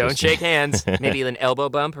hands. Don't shake hands. Maybe an elbow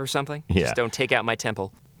bump or something. Yeah. Just don't take out my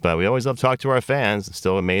temple. But we always love to talk to our fans.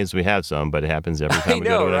 Still amazed we have some, but it happens every time we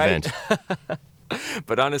go to an event.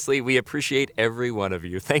 But honestly, we appreciate every one of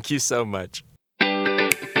you. Thank you so much.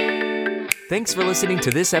 Thanks for listening to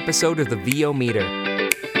this episode of the VO Meter.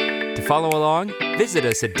 To follow along, visit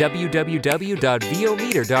us at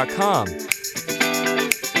www.vometer.com.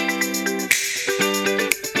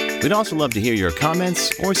 We'd also love to hear your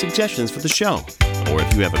comments or suggestions for the show. Or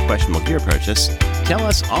if you have a questionable gear purchase, tell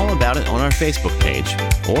us all about it on our Facebook page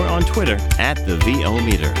or on Twitter at the VO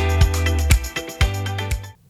Meter.